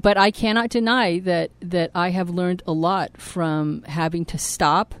 But I cannot deny that I have learned a lot from having to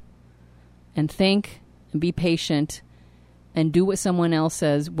stop and think and be patient and do what someone else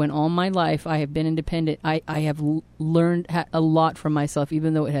says. When all my life I have been independent, I have learned a lot from myself,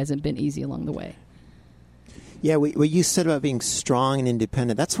 even though it hasn't been easy along the way. Yeah, what you said about being strong and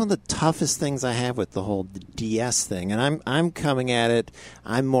independent, that's one of the toughest things I have with the whole DS thing. And I'm coming at it,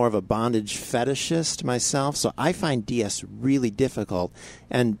 I'm more of a bondage fetishist myself, so I find DS really difficult.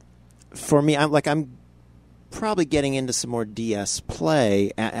 And for me, I'm probably getting into some more DS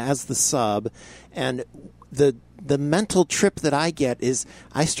play as the sub, and the mental trip that I get is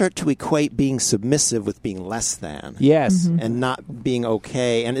I start to equate being submissive with being less than. Yes. And not being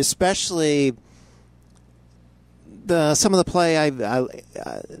okay. And especially some of the play I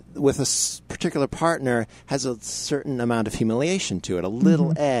with a particular partner has a certain amount of humiliation to it, a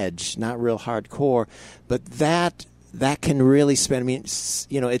little edge, not real hardcore, but that can really spend me.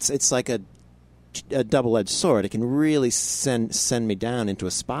 It's like a double-edged sword. It can really send me down into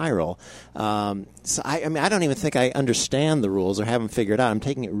a spiral. So I mean, I don't even think I understand the rules or have them figured out. I'm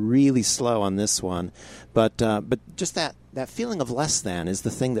taking it really slow on this one, but just that feeling of less than is the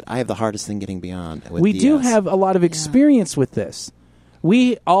thing that I have the hardest thing getting beyond. We do have a lot of experience with this.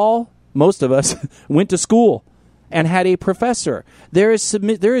 Most of us, went to school and had a professor. There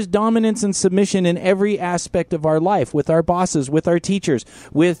is dominance and submission in every aspect of our life, with our bosses, with our teachers,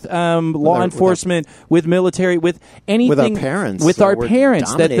 with law enforcement, with military, with anything. With our parents. With our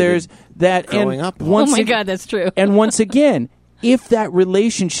parents. That there's that. Growing up. Oh my God, that's true. And once again, if that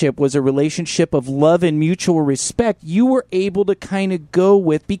relationship was a relationship of love and mutual respect, you were able to kind of go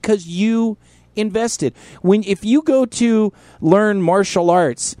with, because you invested. If you go to learn martial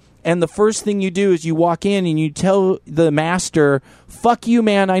arts, and the first thing you do is you walk in and you tell the master, "Fuck you,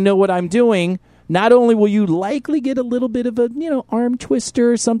 man, I know what I'm doing," not only will you likely get a little bit of a, arm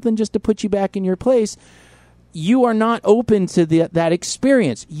twister or something just to put you back in your place, you are not open to that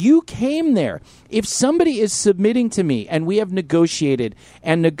experience. You came there. If somebody is submitting to me and we have negotiated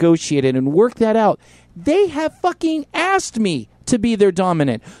and worked that out, they have fucking asked me to be their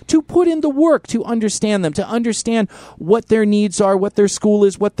dominant, to put in the work to understand them, to understand what their needs are, what their school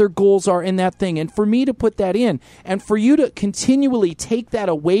is, what their goals are in that thing. And for me to put that in, and for you to continually take that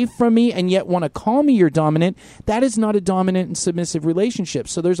away from me and yet want to call me your dominant, that is not a dominant and submissive relationship.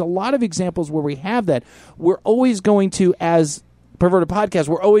 So there's a lot of examples where we have that. We're always going to, as Perverted Podcast,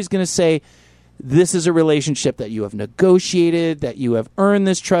 we're always going to say, this is a relationship that you have negotiated, that you have earned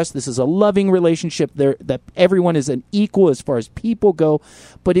this trust. This is a loving relationship that everyone is an equal as far as people go.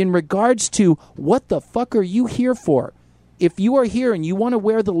 But in regards to what the fuck are you here for? If you are here and you want to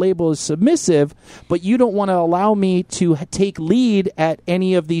wear the label as submissive, but you don't want to allow me to take lead at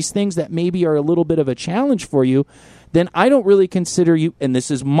any of these things that maybe are a little bit of a challenge for you, then I don't really consider you, and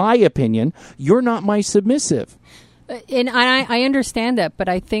this is my opinion, you're not my submissive. And I understand that, but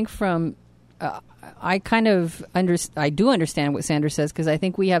I think from... I do understand what Sandra says, because I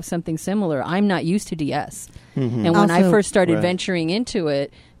think we have something similar. I'm not used to DS. Mm-hmm. And when I first started venturing into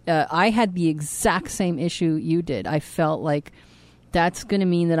it, I had the exact same issue you did. I felt like that's going to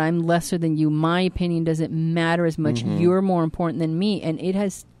mean that I'm lesser than you. My opinion doesn't matter as much. Mm-hmm. You're more important than me. And it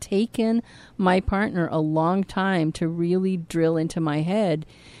has taken my partner a long time to really drill into my head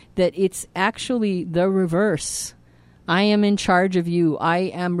that it's actually the reverse. I am in charge of you. I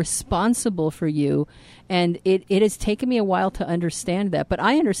am responsible for you. And it has taken me a while to understand that. But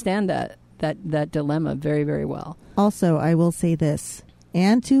I understand that dilemma very, very well. Also, I will say this,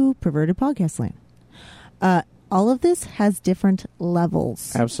 and to Perverted Podcast Land, all of this has different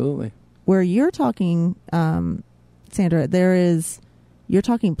levels. Absolutely. Where you're talking, Sandra, you're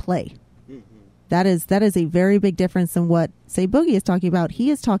talking play. Mm-hmm. That is a very big difference than what, say, Boogie is talking about. He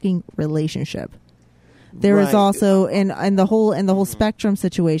is talking relationship. There is also in the whole spectrum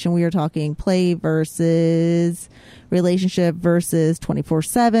situation, we are talking play versus relationship versus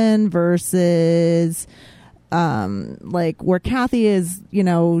 24/7 versus like where Kathy is,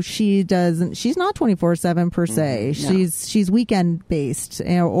 she's not 24/7 per se. No. She's weekend based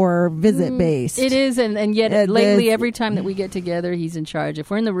or visit based. It is, and yet lately every time that we get together, he's in charge.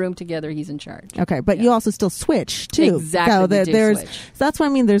 If we're in the room together, he's in charge. Okay, but you also still switch too. Exactly. So so that's what I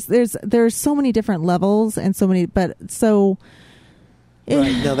mean. There's so many different levels and so many, but so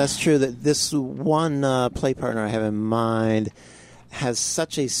Right. No, that's true. That this one play partner I have in mind has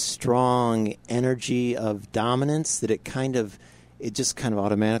such a strong energy of dominance that it just kind of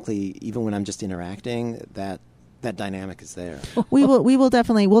automatically, even when I'm just interacting, that dynamic is there. We will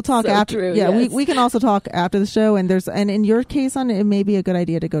definitely we'll talk So after. true, yeah, yes. we can also talk after the show. And in your case, on it may be a good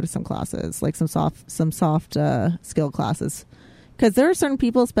idea to go to some classes, like some soft skill classes, because there are certain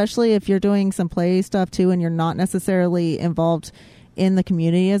people, especially if you're doing some play stuff too, and you're not necessarily involved in the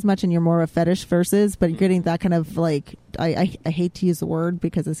community as much, and you're more of a fetish versus, but you're getting that kind of like I hate to use the word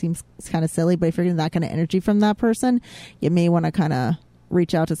because it seems kind of silly, but if you're getting that kind of energy from that person, you may want to kind of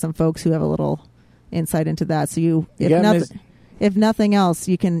reach out to some folks who have a little insight into that. So if nothing else,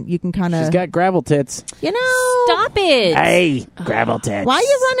 you can kind of. She's got gravel tits. Stop it. Hey, gravel tits. Why are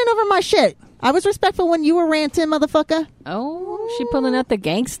you running over my shit? I was respectful when you were ranting, motherfucker. Oh, she pulling out the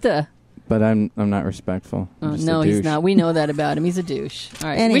gangsta. But I'm not respectful. Oh, I'm just no, a he's douche. not. We know that about him. He's a douche. All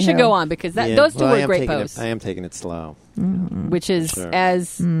right, we Anyhow. should go on because Yeah, those two well, were great posts. I am taking it slow. Which is Sure.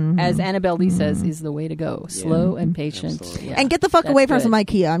 as Annabelle Lee says is the way to go. Slow and patient. Absolutely. Yeah. And get the fuck That's away from good. some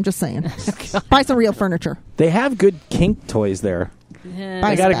IKEA. I'm just saying. Buy some real furniture. They have good kink toys there. Yeah.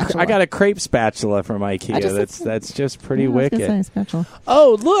 Buy I spatula. got a crepe spatula from IKEA. That's just pretty Yeah, I was gonna wicked. say special.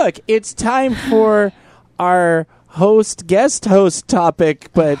 Oh, look, it's time for our guest host topic,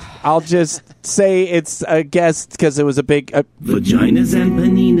 but I'll just say it's a guest because it was a big. Vaginas and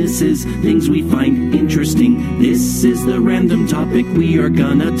penises, things we find interesting. This is the random topic we are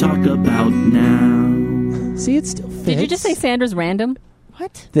gonna talk about now. See, it still fits. Did you just say Sandra's random?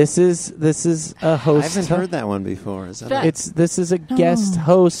 What? This is a I host? haven't heard that one before. Is that That- This is a guest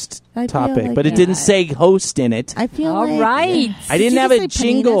host I feel topic, like but it that. didn't say host in it. I feel All like. right. I didn't Did have you a just say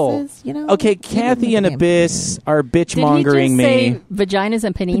jingle. penises? You know, Okay, you didn't Kathy make and the damn Abyss are bitch Did he mongering just me. say vaginas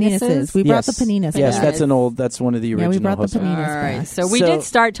and penises? Penises. We brought the penis. Yes, back. that's one of the original Yeah, we brought the hosts. penis All right. back. So we So- did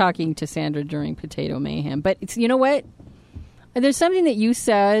start talking to Sandra during Potato Mayhem, but you know what? There's something that you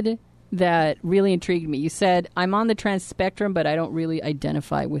said that really intrigued me. You said, I'm on the trans spectrum, but I don't really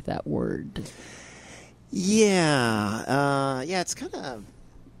identify with that word. Yeah, it's kind of.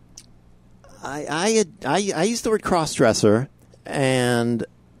 I use the word cross-dresser,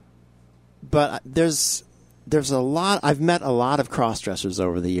 but there's a lot. I've met a lot of cross-dressers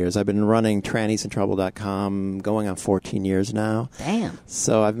over the years. I've been running tranniesinTrouble.com going on 14 years now. Damn.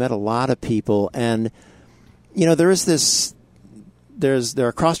 So I've met a lot of people, and there is this. There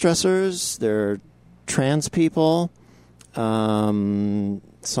are cross-dressers. There are trans people. Some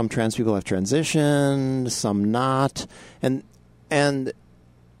trans people have transitioned, some not, and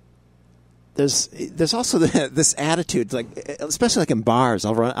there's also this attitude, like especially like in bars,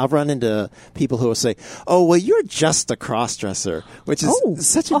 I'll run into people who will say, "Oh, well, you're just a cross-dresser," which is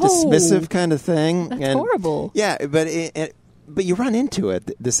such a dismissive kind of thing. That's horrible. Yeah, but you run into it.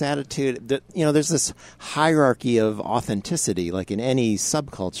 This attitude that there's this hierarchy of authenticity, like in any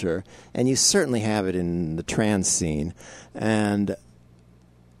subculture, and you certainly have it in the trans scene, But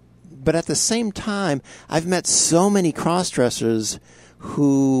at the same time, I've met so many cross-dressers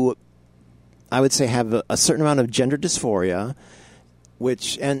who I would say have a certain amount of gender dysphoria,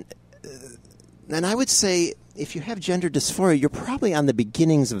 and I would say if you have gender dysphoria, you're probably on the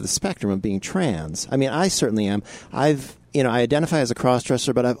beginnings of the spectrum of being trans. I mean, I certainly am. I identify as a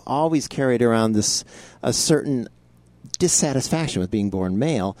cross-dresser, but I've always carried around a certain dissatisfaction with being born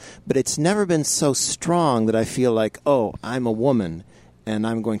male, but it's never been so strong that I feel like, oh, I'm a woman and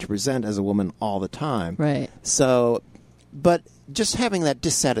I'm going to present as a woman all the time. Right. So, but just having that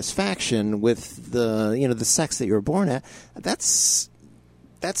dissatisfaction with the sex that you were born at, that's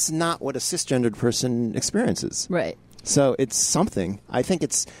not what a cisgendered person experiences. Right. So it's something. I think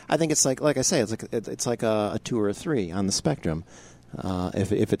it's like I say, it's like a 2 or a 3 on the spectrum.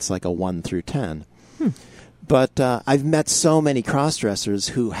 If it's like a 1 through 10. But I've met so many cross-dressers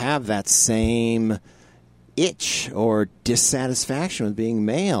who have that same itch or dissatisfaction with being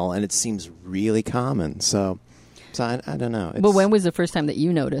male, and it seems really common. So I don't know. Well, when was the first time that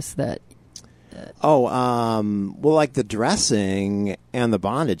you noticed that? Well, like the dressing and the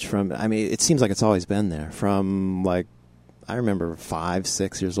bondage it seems like it's always been there from like, I remember 5,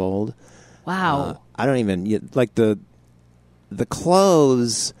 6 years old. Wow. I don't even, like the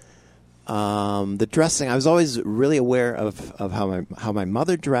clothes, the dressing. I was always really aware of how my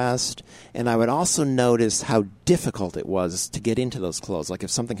mother dressed, and I would also notice how difficult it was to get into those clothes. Like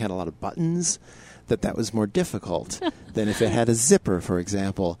if something had a lot of buttons, that was more difficult than if it had a zipper, for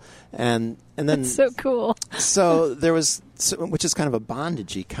example. And then That's so cool. So there was, which is kind of a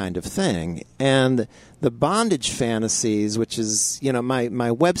bondagey kind of thing, and the bondage fantasies, which is my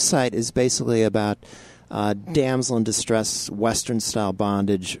website is basically about damsel in distress Western-style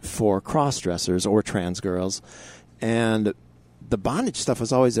bondage for cross-dressers or trans girls. And the bondage stuff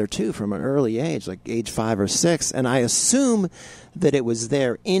was always there, too, from an early age, like age 5 or 6. And I assume that it was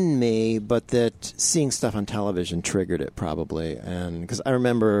there in me, but that seeing stuff on television triggered it probably. And because I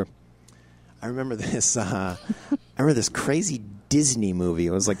remember this. I remember this crazy Disney movie.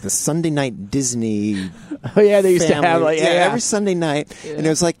 It was like the Sunday night Disney. Oh yeah, they used family. to have every Sunday night, and it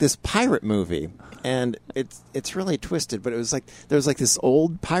was like this pirate movie. And it's really twisted, but it was like there was like this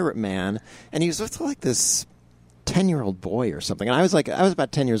old pirate man, and he was with like this 10-year-old boy or something. And I was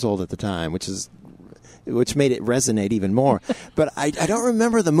about 10 years old at the time, which made it resonate even more. But I don't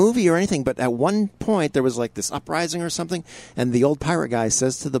remember the movie or anything, but at one point there was like this uprising or something, and the old pirate guy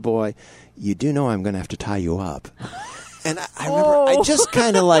says to the boy, "You do know I'm going to have to tie you up." And I remember I just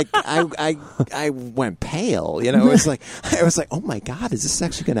kind of like I went pale, you know. It was like oh my God, is this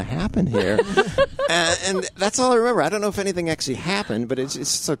actually going to happen here? And that's all I remember. I don't know if anything actually happened, but it's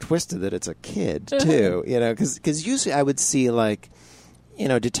so twisted that it's a kid too, you know. Because usually I would see like, you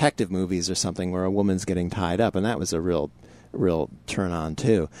know, detective movies or something where a woman's getting tied up, and that was a real turn on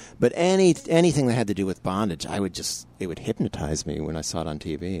too. But anything that had to do with bondage, it would hypnotize me when I saw it on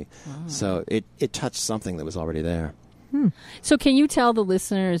TV. Oh. So it touched something that was already there. So can you tell the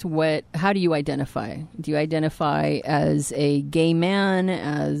listeners how do you identify? Do you identify as a gay man,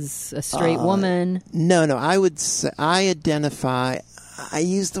 as a straight woman? No, I would say I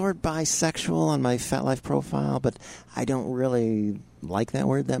use the word bisexual on my FetLife profile, but I don't really like that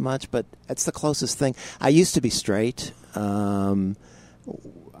word that much, but it's the closest thing. I used to be straight. 20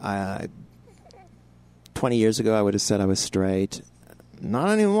 years ago, I would have said I was straight. Not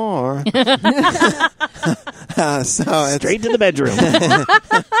anymore. So straight to the bedroom.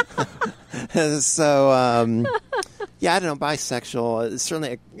 So, yeah, I don't know, bisexual.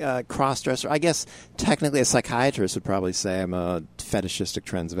 Certainly a cross-dresser. I guess technically a psychiatrist would probably say I'm a fetishistic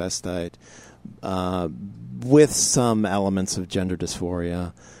transvestite with some elements of gender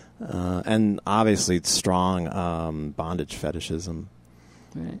dysphoria and obviously strong bondage fetishism.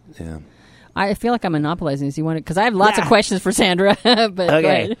 Right. Yeah. I feel like I'm monopolizing this. You want because I have lots of questions for Sandra. But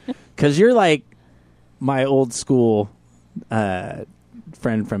okay, because you're like my old school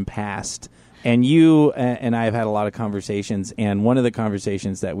friend from past, and you and I have had a lot of conversations. And one of the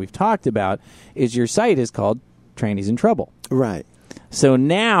conversations that we've talked about is your site is called Trannies in Trouble. Right. So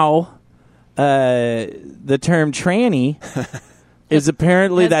now the term tranny is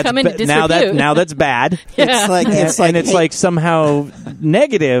apparently now that's bad. Yeah. It's like somehow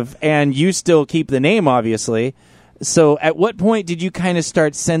negative, and you still keep the name, obviously. So at what point did you kind of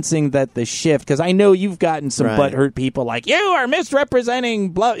start sensing that the shift? Because I know you've gotten some butthurt people like, you are misrepresenting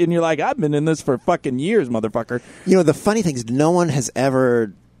blah, and you're like, I've been in this for fucking years, motherfucker. You know, the funny thing is no one has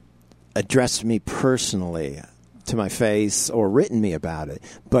ever addressed me personally to my face or written me about it.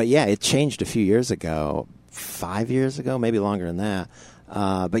 But yeah, it changed a few years ago. 5 years ago, maybe longer than that.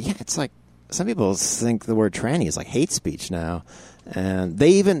 But yeah, it's like some people think the word tranny is like hate speech now. And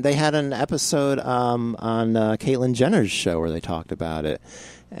they had an episode on Caitlyn Jenner's show where they talked about it.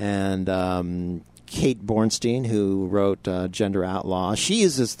 And Kate Bornstein, who wrote Gender Outlaw, she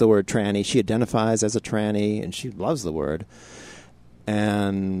uses the word tranny. She identifies as a tranny, and she loves the word.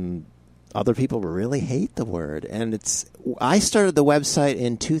 And other people really hate the word. And I started the website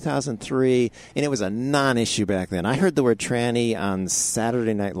in 2003, and it was a non-issue back then. I heard the word tranny on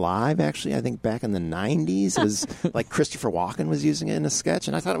Saturday Night Live, actually, I think back in the 90s. It was like Christopher Walken was using it in a sketch,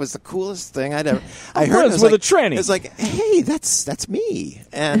 and I thought it was the coolest thing I'd ever... I heard it was with like, a tranny. It was like, hey, that's me.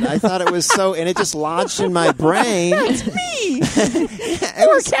 And I thought it was so... And it just lodged in my brain. That's me! It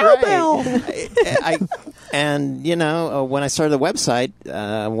was cowbell! And, you know, when I started the website,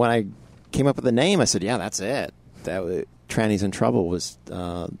 when I came up with the name, I said, yeah, that's it. Trannies in Trouble was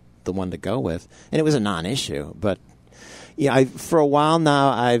the one to go with. And it was a non-issue. But yeah, for a while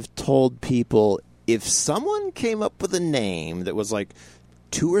now, I've told people if someone came up with a name that was like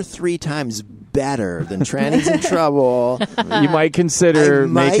 2 or 3 times better than Trannies in Trouble, you might consider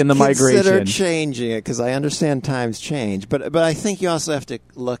making the migration. Consider changing it, because I understand times change. But I think you also have to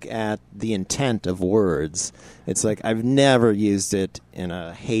look at the intent of words. It's like I've never used it in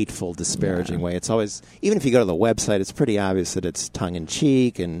a hateful, disparaging way. It's always, even if you go to the website, it's pretty obvious that it's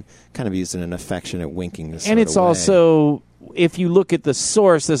tongue-in-cheek and kind of used in an affectionate, winking sort And it's of way. also, if you look at the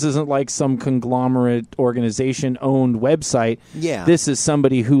source, this isn't like some conglomerate organization-owned website. Yeah. This is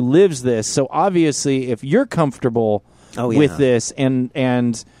somebody who lives this. So obviously, if you're comfortable with this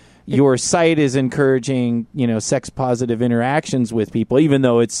and your site is encouraging, sex positive interactions with people, even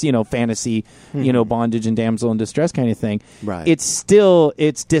though it's, fantasy, bondage and damsel in distress kind of thing. Right.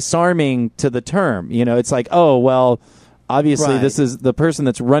 It's disarming to the term. It's like, oh, well, obviously this is the person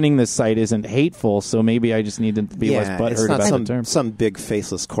that's running this site isn't hateful, so maybe I just need to be less butthurt about the term. Some big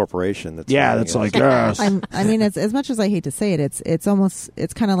faceless corporation that's that's like, yes. I mean, as much as I hate to say it,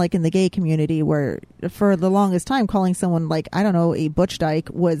 it's kind of like in the gay community where for the longest time calling someone like, I don't know, a butch dyke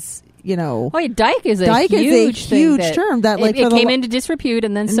was, dyke is a huge term that like it came into disrepute,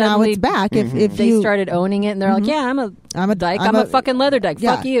 and then suddenly now it's back. If they started owning it, and they're like, yeah, I'm a dyke, I'm a fucking leather dyke.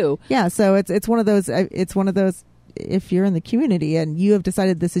 Yeah, fuck you. Yeah, so it's one of those. If you're in the community and you have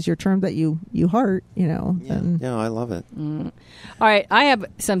decided this is your term that you heart, then I love it. All right, I have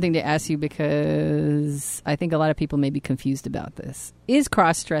something to ask you because I think a lot of people may be confused about this. Is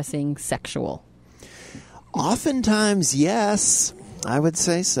cross-dressing sexual? Oftentimes, yes. I would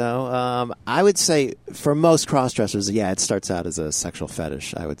say so. I would say for most cross-dressers, it starts out as a sexual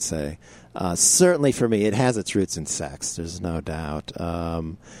fetish, I would say. Certainly for me, it has its roots in sex. There's no doubt.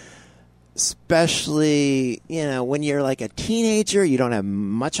 Especially, when you're like a teenager, you don't have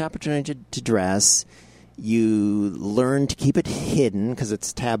much opportunity to dress. You learn to keep it hidden because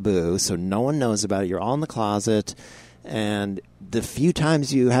it's taboo, so no one knows about it. You're all in the closet. And the few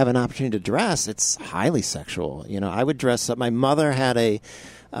times you have an opportunity to dress, it's highly sexual. I would dress up. My mother had a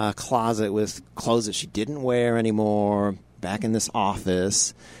closet with clothes that she didn't wear anymore back in this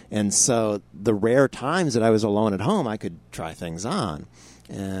office. And so the rare times that I was alone at home, I could try things on.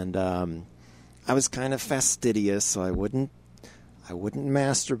 And I was kind of fastidious, so I wouldn't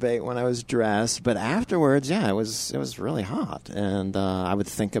masturbate when I was dressed. But afterwards, it was really hot, and I would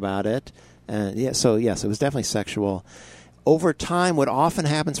think about it. And so yes, it was definitely sexual. Over time, what often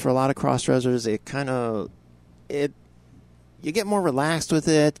happens for a lot of cross-dressers, you get more relaxed with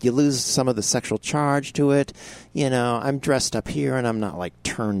it. You lose some of the sexual charge to it. I'm dressed up here, and I'm not like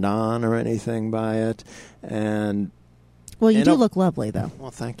turned on or anything by it, and. Well, you do look lovely, though. Well,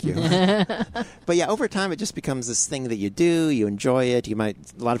 thank you. But over time, it just becomes this thing that you do. You enjoy it. A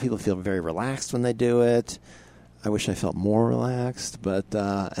lot of people feel very relaxed when they do it. I wish I felt more relaxed, but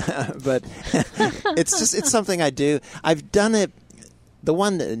it's something I do. I've done it. The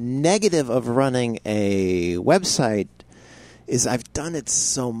one negative of running a website is I've done it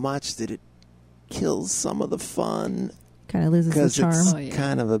so much that it kills some of the fun. Kind of loses the charm. It's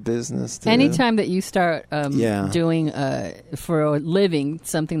kind of a business. Too. Anytime that you start doing for a living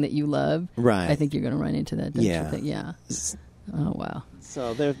something that you love, right? I think you're going to run into that. Yeah. Yeah. Oh wow.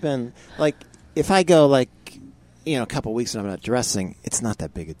 So there've been if I go a couple weeks and I'm not dressing, it's not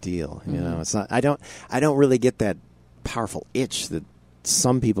that big a deal. It's not. I don't really get that powerful itch that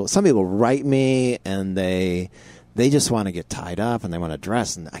some people write me and they just want to get tied up and they want to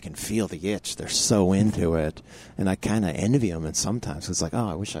dress, and I can feel the itch. They're so into it, and I kind of envy them. And sometimes it's like, oh,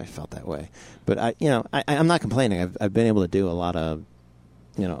 I wish I felt that way. But I'm not complaining. I've been able to do a lot of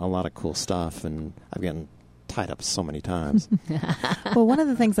cool stuff, and I've gotten tied up so many times. Well, one of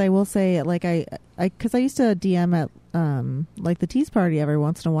the things I will say, because I used to DM at the Tease Party every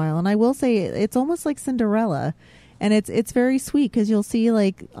once in a while, and I will say it's almost like Cinderella, and it's very sweet because you'll see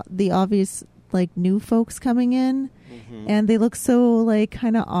the obvious. New folks coming in, and they look so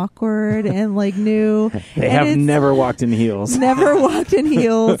kind of awkward and new. They have never walked in heels. Never walked in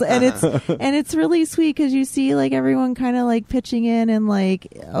heels, and it's really sweet because you see everyone kind of pitching in and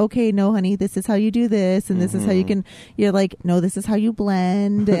okay, no, honey, this is how you do this, and this is how you can. You're no, this is how you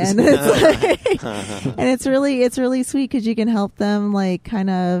blend, and it's and it's really sweet because you can help them kind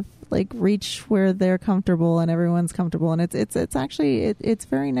of. Reach where they're comfortable and everyone's comfortable, and it's actually it's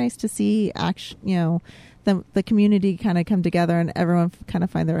very nice to see the community kind of come together and everyone kind of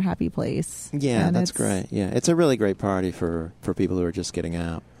find their happy place. Yeah, and that's great. Yeah, it's a really great party for people who are just getting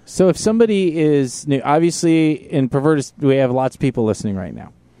out. So if somebody is new, obviously in Pervertus we have lots of people listening right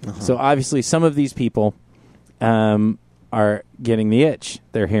now. So obviously some of these people are getting the itch.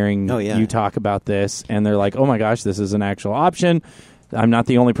 They're hearing you talk about this, and they're like, oh my gosh, this is an actual option. I'm not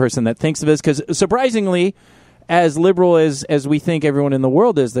the only person that thinks of this, because surprisingly, as liberal as we think everyone in the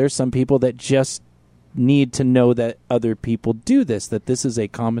world is, there's some people that just need to know that other people do this, that this is a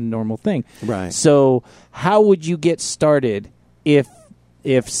common, normal thing. Right. So how would you get started if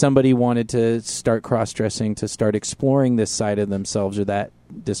somebody wanted to start cross-dressing, to start exploring this side of themselves or that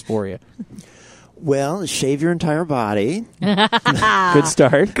dysphoria? Well, shave your entire body. Good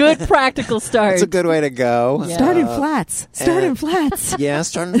start. Good practical start. It's a good way to go. Yeah. Start in flats. Start in flats. Yeah,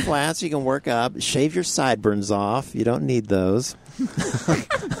 start in flats. You can work up. Shave your sideburns off. You don't need those.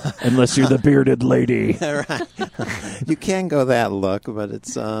 Unless you're the bearded lady. Right. You can go that look, but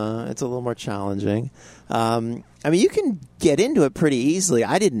it's a little more challenging. I mean, you can get into it pretty easily.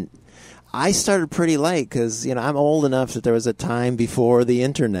 I started pretty late because I'm old enough that there was a time before the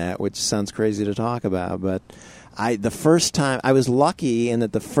internet, which sounds crazy to talk about. But the first time I was lucky in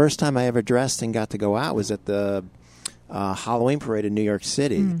that the first time I ever dressed and got to go out was at the Halloween parade in New York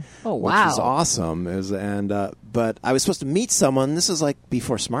City. Oh, wow. Which was awesome. But I was supposed to meet someone. This is like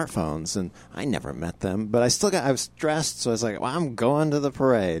before smartphones, and I never met them. But I was dressed, so I was like, well, I'm going to the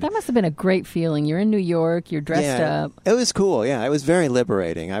parade. That must have been a great feeling. You're in New York. You're dressed up. It was cool. Yeah, it was very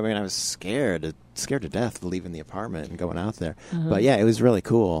liberating. I mean, I was scared to death leaving the apartment and going out there. But yeah, it was really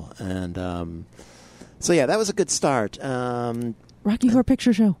cool. And so yeah, that was a good start. Rocky Horror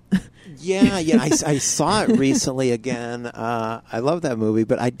Picture Show. Yeah, I saw it recently again. I love that movie,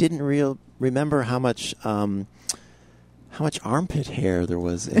 but I didn't remember how much armpit hair there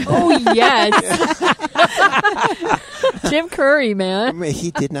was in it. Oh, yes. Tim Curry, man. I mean,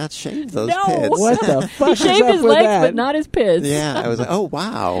 he did not shave those No. pits. What the fuck He is shaved up his with legs, that? but not his pits. Yeah, I was like, oh,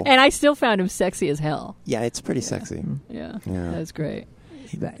 wow. And I still found him sexy as hell. Yeah, it's pretty sexy. Yeah, Yeah. that's great.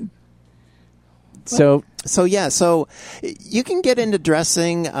 So So you can get into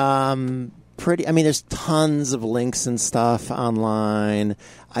dressing there's tons of links and stuff online.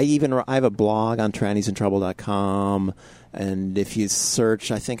 I have a blog on tranniesintrouble.com, and if you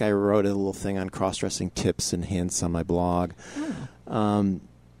search, I think I wrote a little thing on cross-dressing tips and hints on my blog.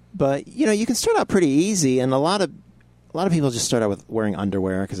 But you can start out pretty easy, and a lot of people just start out with wearing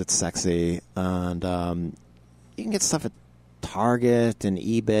underwear because it's sexy, and you can get stuff at Target and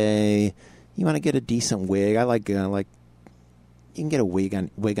eBay. You want to get a decent wig. I like you can get a wig on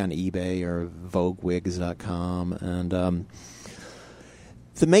eBay or VogueWigs.com, and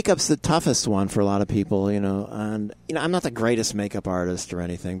the makeup's the toughest one for a lot of people, and I'm not the greatest makeup artist or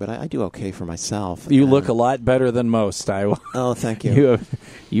anything, but I do okay for myself. you look a lot better than most. Oh, thank you.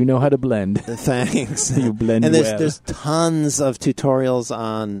 You know how to blend. Thanks. You blend and well. There's tons of tutorials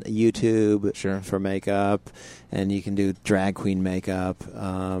on YouTube for makeup, and you can do drag queen makeup.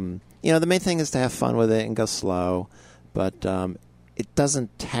 The main thing is to have fun with it and go slow, but it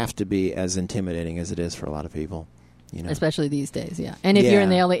doesn't have to be as intimidating as it is for a lot of people. Especially these days, yeah. And if you're in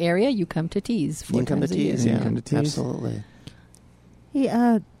the LA area, you come to Tease. You can come to Tease, yeah. Come to Tease. Absolutely.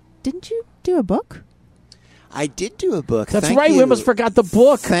 Hey, didn't you do a book? I did do a book. That's Thank right. you. We almost forgot the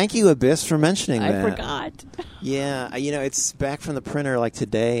book. Thank you, Abyss, for mentioning that. I forgot. Yeah, it's back from the printer like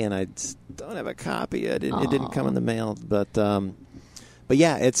today, and I don't have a copy. It didn't come in the mail, but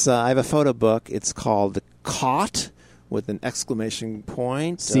yeah, it's I have a photo book. It's called Caught with an exclamation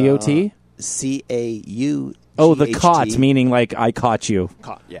point. COT? CAU. Oh, the caught, meaning like I caught you.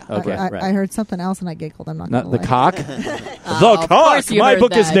 Caught, yeah. Okay. Right. I heard something else and I giggled. I'm not Not gonna the lie. cock? The cock! you My heard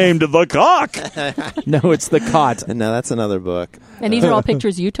book is that. named The Cock! No, it's The Caught. And now that's another book. And these are all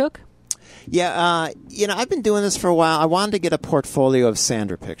pictures you took? Yeah, I've been doing this for a while. I wanted to get a portfolio of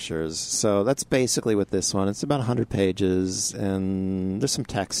Sandra pictures, so that's basically what this one. It's about 100 pages, and there's some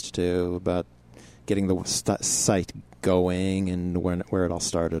text too about getting the site going and where it all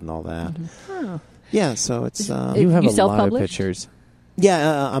started and all that. Oh. Yeah, so it's You have You a lot of self-published? pictures.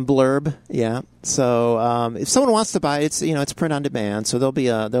 on Blurb. Yeah, so if someone wants to buy it, it's print on demand. So there'll be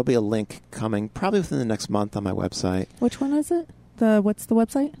a link coming probably within the next month on my website. Which one is it? What's the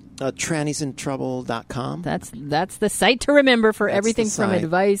website? tranniesintrouble.com. That's the site to remember for That's everything the from site.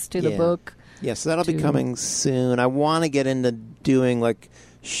 advice to the Yeah. book. Yeah, so that'll be to- coming soon. I want to get into doing like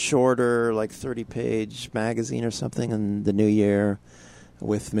shorter, like 30-page magazine or something in the new year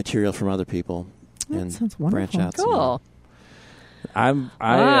with material from other people. That and sounds branch wonderful. out some more. Cool.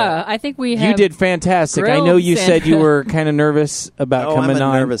 I think we you have... did fantastic. I know grilled you said you Sandra. were kind of nervous about Oh, coming I'm a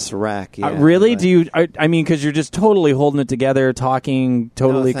on. nervous wreck. Yeah, Really? but- Do you? I mean, because you're just totally holding it together, talking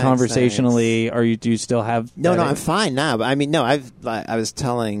totally thanks, conversationally. Do you still have? No, that- I'm fine now. But I mean, no, I was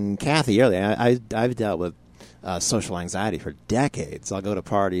telling Kathy earlier. I've dealt with social anxiety for decades. I'll go to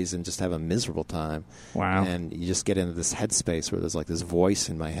parties and just have a miserable time. Wow. And you just get into this headspace where there's like this voice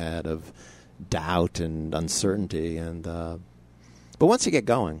in my head of doubt and uncertainty. And but once you get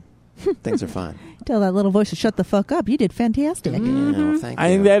going, things are fine. Tell that little voice to shut the fuck up. You did fantastic. Yeah, well, thank you. I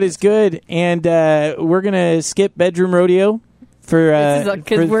think that is good, and we're gonna skip bedroom rodeo for This is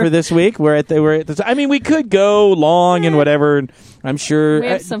 'cause we're- for this week. We're at the. I mean, we could go long and whatever. And I'm sure We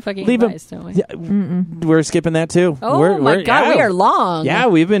have some fucking leave 'em- advice, don't we? Yeah, we're skipping that too. Oh, We're- my God, yeah. we are long. Yeah,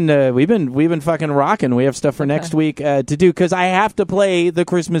 we've been fucking rocking. We have stuff for next week to do because I have to play the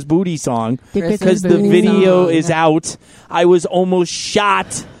Christmas booty song The Christmas because the booty video song. is out. I was almost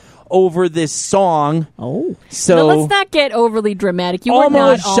shot over this song. Oh. So Now, let's not get overly dramatic. You were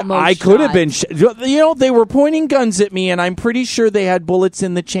not almost I could have shot. been. They were pointing guns at me, and I'm pretty sure they had bullets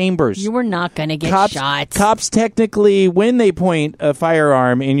in the chambers. You were not going to get shot. Cops technically, when they point a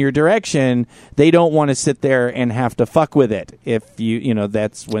firearm in your direction, they don't want to sit there and have to fuck with it. If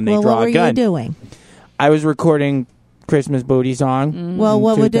that's when they draw what were a gun. you doing? I was recording Christmas Booty song. Well,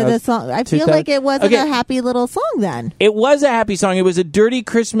 what would 2000 the song? I feel 2000 like it wasn't Okay. a happy little song then. It was a happy song. It was a dirty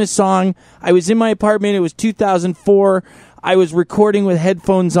Christmas song. I was in my apartment. It was 2004. I was recording with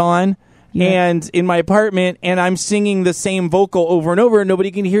headphones on. And in my apartment, and I'm singing the same vocal over and over, and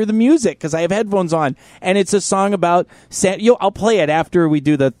nobody can hear the music because I have headphones on. And it's a song about Santa. I'll play it after we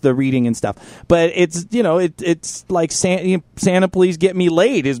do the reading and stuff. But it's it's like Santa, please get me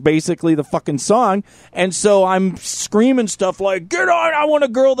laid is basically the fucking song. And so I'm screaming stuff like, "Get on! I want a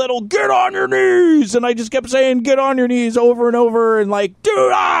girl that'll get on your knees." And I just kept saying, "Get on your knees" over and over, and like,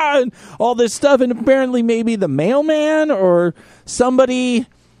 "Do and all this stuff. And apparently, maybe the mailman or somebody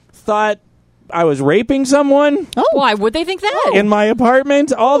thought I was raping someone Why would they think that? in my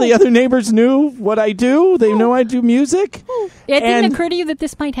apartment. All the other neighbors knew what I do. They know I do music. It And- didn't occur to you that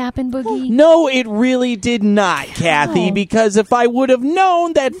this might happen, Boogie? No, it really did not, Kathy, because if I would have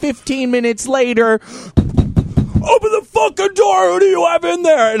known that 15 minutes later, open the fucking door, who do you have in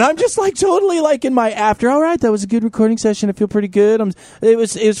there? And I'm just like totally like in my after, all right, that was a good recording session, I feel pretty good. It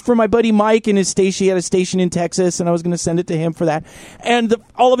was for my buddy Mike and his station. He had a station in Texas, and I was going to send it to him for that. And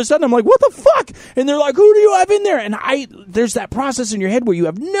all of a sudden I'm like, what the fuck? And they're like, who do you have in there? And there's that process in your head where you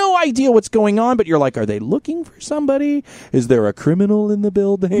have no idea what's going on, but you're like, are they looking for somebody? Is there a criminal in the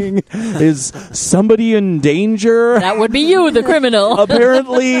building? Is somebody in danger? That would be you, the criminal.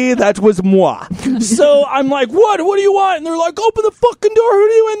 Apparently, that was moi. So I'm like, what? What do you want? And they're like, open the fucking door. Who are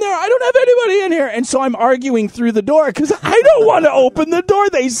you in there? I don't have anybody in here. And so I'm arguing through the door because I don't want to open the door.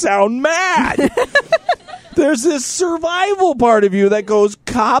 They sound mad. There's this survival part of you that goes,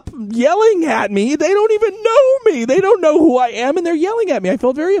 cop yelling at me. They don't even know me. They don't know who I am, and they're yelling at me. I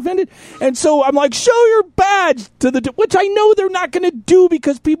felt very offended. And so I'm like, show your badge to the which I know they're not going to do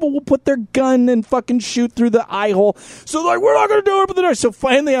because people will put their gun and fucking shoot through the eye hole. So like, we're not going to do it, open the door. So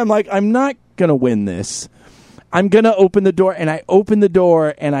finally, I'm like, I'm not going to win this. I'm going to open the door, and I open the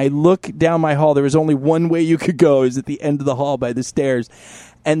door, and I look down my hall. There was only one way you could go. It was at the end of the hall by the stairs.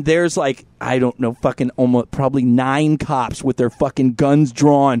 And there's like, I don't know, fucking almost probably 9 cops with their fucking guns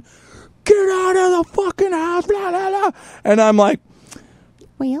drawn. Get out of the fucking house, blah, blah, blah. And I'm like,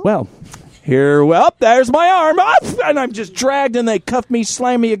 well, there's my arm. And I'm just dragged, and they cuff me,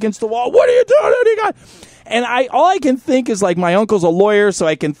 slam me against the wall. What are you doing? What do you got? And all I can think is like my uncle's a lawyer, so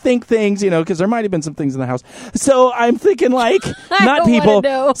I can think things, because there might have been some things in the house. So I'm thinking like, not don't people. wanna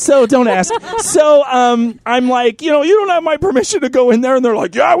know. So don't ask. So I'm like, you don't have my permission to go in there. And they're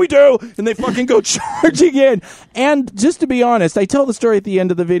like, yeah, we do. And they fucking go charging in. And just to be honest, I tell the story at the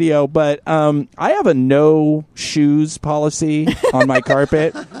end of the video, but I have a no shoes policy on my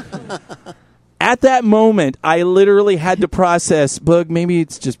carpet. At that moment, I literally had to process, Boog, maybe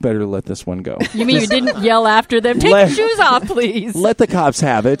it's just better to let this one go. You mean you didn't yell after them? Take your shoes off, please. Let the cops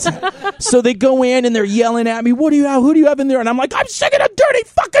have it. So they go in and they're yelling at me, what do you have? Who do you have in there? And I'm like, I'm singing a dirty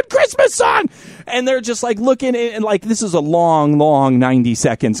fucking Christmas song. And they're just like looking and like, this is a long 90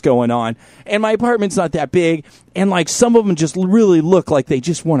 seconds going on. And my apartment's not that big. And like some of them just really look like they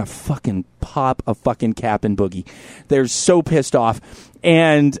just want to fucking pop a fucking cap and Boogie. They're so pissed off.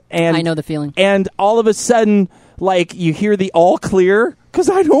 And I know the feeling. And all of a sudden, like you hear the all clear because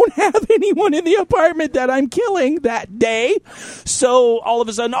I don't have anyone in the apartment that I'm killing that day. So all of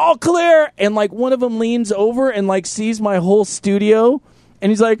a sudden, all clear. And like one of them leans over and like sees my whole studio.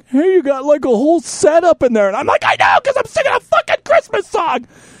 And he's like, hey, you got like a whole setup in there. And I'm like, I know, because I'm singing a fucking Christmas song.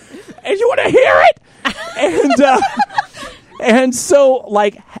 And you want to hear it? And so,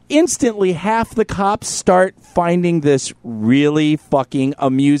 like, instantly half the cops start finding this really fucking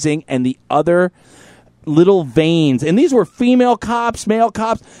amusing, and the other little veins, and these were female cops, male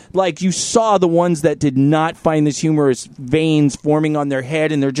cops, like you saw the ones that did not find this humorous, veins forming on their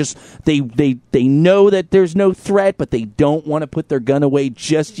head, and they're just, they know that there's no threat, but they don't want to put their gun away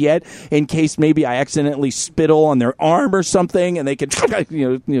just yet, in case maybe I accidentally spittle on their arm or something, and they could,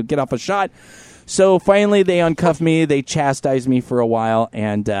 get off a shot. So finally, they uncuffed me. They chastised me for a while.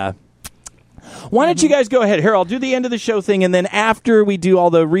 And why don't you guys go ahead? Here, I'll do the end of the show thing. And then after we do all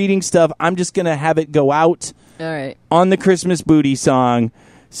the reading stuff, I'm just going to have it go out All right. on the Christmas Booty song.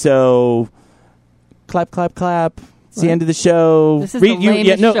 So clap, clap, clap. It's the end of the show. This is the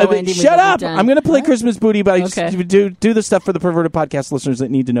lamest show Andy was shut ever up! done. I'm going to play Christmas Booty, but Okay. I do the stuff for the Perverted Podcast listeners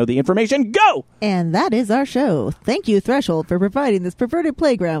that need to know the information. Go! And that is our show. Thank you, Threshold, for providing this perverted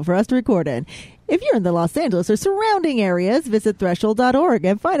playground for us to record in. If you're in the Los Angeles or surrounding areas, visit threshold.org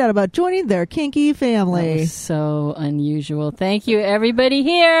and find out about joining their kinky family. So unusual. Thank you, everybody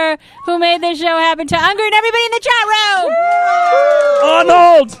here who made this show happen. To Unger and everybody in the chat room.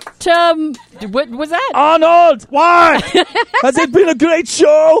 Arnold! What was that? Arnold! Why? Has it been a great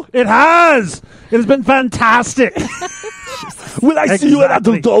show? It has. It has been fantastic. Will I see you at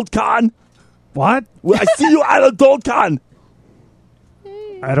Exactly. Adult Con? What? Will I see you at Adult Con?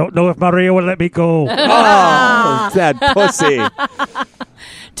 I don't know if Maria will let me go. Oh, that pussy.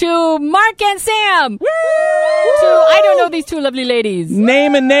 To Mark and Sam. Woo! To I don't know these two lovely ladies.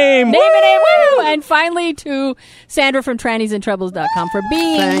 Name and name. Name and name. Woo! And finally to Sandra from tranniesandtroubles.com for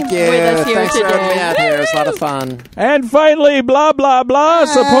being Thank you. with us here Thanks for having me today. out here. It was a lot of fun. And finally, blah, blah, blah.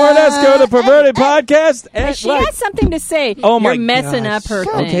 Support us. Go to Perverted Podcast. And She has something to say. Oh, my You're messing gosh. up her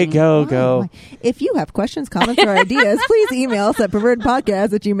thing. Okay, go. If you have questions, comments, or ideas, please email us at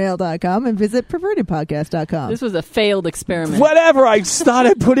pervertedpodcast@gmail.com and visit pervertedpodcast.com. This was a failed experiment. Whatever. I thought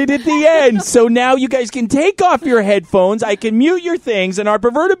I put it at the end. So now you guys can take off your headphones. I can mute your things. And our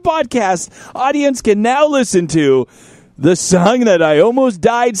Perverted Podcast audience can now listen to the song that I almost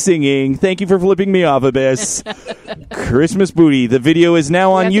died singing. Thank you for flipping me off, Abyss. Christmas Booty. The video is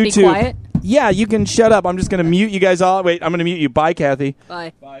now on You have to YouTube. be quiet? Yeah, you can shut up. I'm just going to mute you guys all. Wait, I'm going to mute you. Bye, Kathy.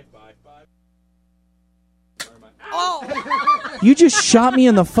 Bye. You just shot me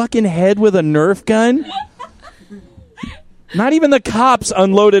in the fucking head with a Nerf gun? Not even the cops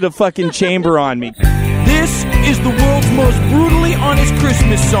unloaded a fucking chamber on me. This is the world's most brutally honest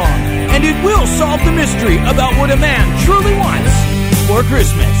Christmas song, and it will solve the mystery about what a man truly wants for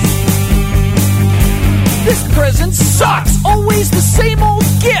Christmas. This present sucks! Always the same old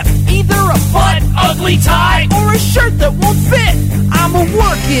gift! Either a butt ugly tie or a shirt that won't fit! I'm a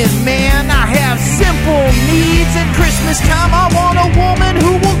working man, I have simple needs. At Christmas time I want a woman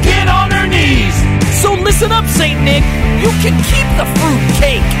who will get on her knees. So listen up, Saint Nick, you can keep the fruit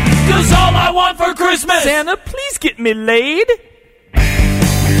cake, 'cause all I want for Christmas, Santa, please get me laid.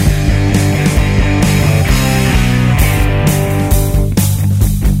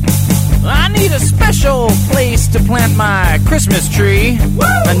 I need a special place to plant my Christmas tree. Woo!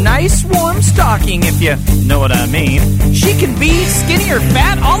 A nice warm stocking, if you know what I mean. She can be skinny or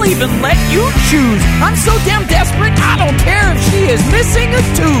fat, I'll even let you choose. I'm so damn desperate, I don't care if she is missing a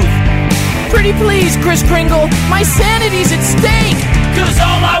tooth. Pretty please, Kris Kringle, my sanity's at stake. 'Cause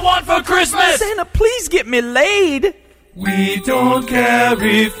all I want for Christmas, Santa, please get me laid. We don't care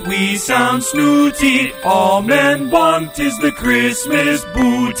if we sound snooty. All men want is the Christmas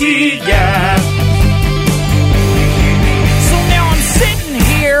booty, yeah. So now I'm sitting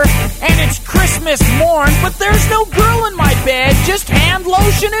here, and it's Christmas morn, but there's no girl in my bed, just hand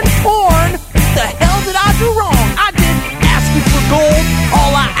lotion and porn. The hell did I do wrong? I didn't ask you for gold.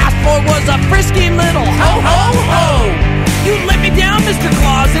 All I asked for was a frisky little ho-ho-ho. You let me down, Mr.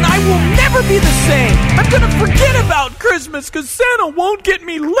 Claus, and I will never be the same. I'm gonna forget about Christmas, 'cause Santa won't get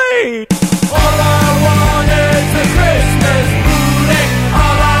me laid. All I want is the Christmas booty.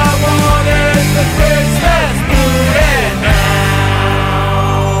 All I want is the Christmas booty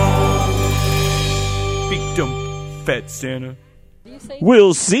now. Big dumb fat Santa.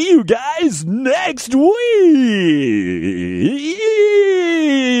 We'll see you guys next week.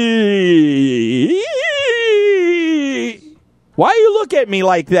 Why you look at me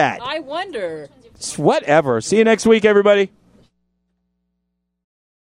like that? I wonder. Whatever. See you next week, everybody.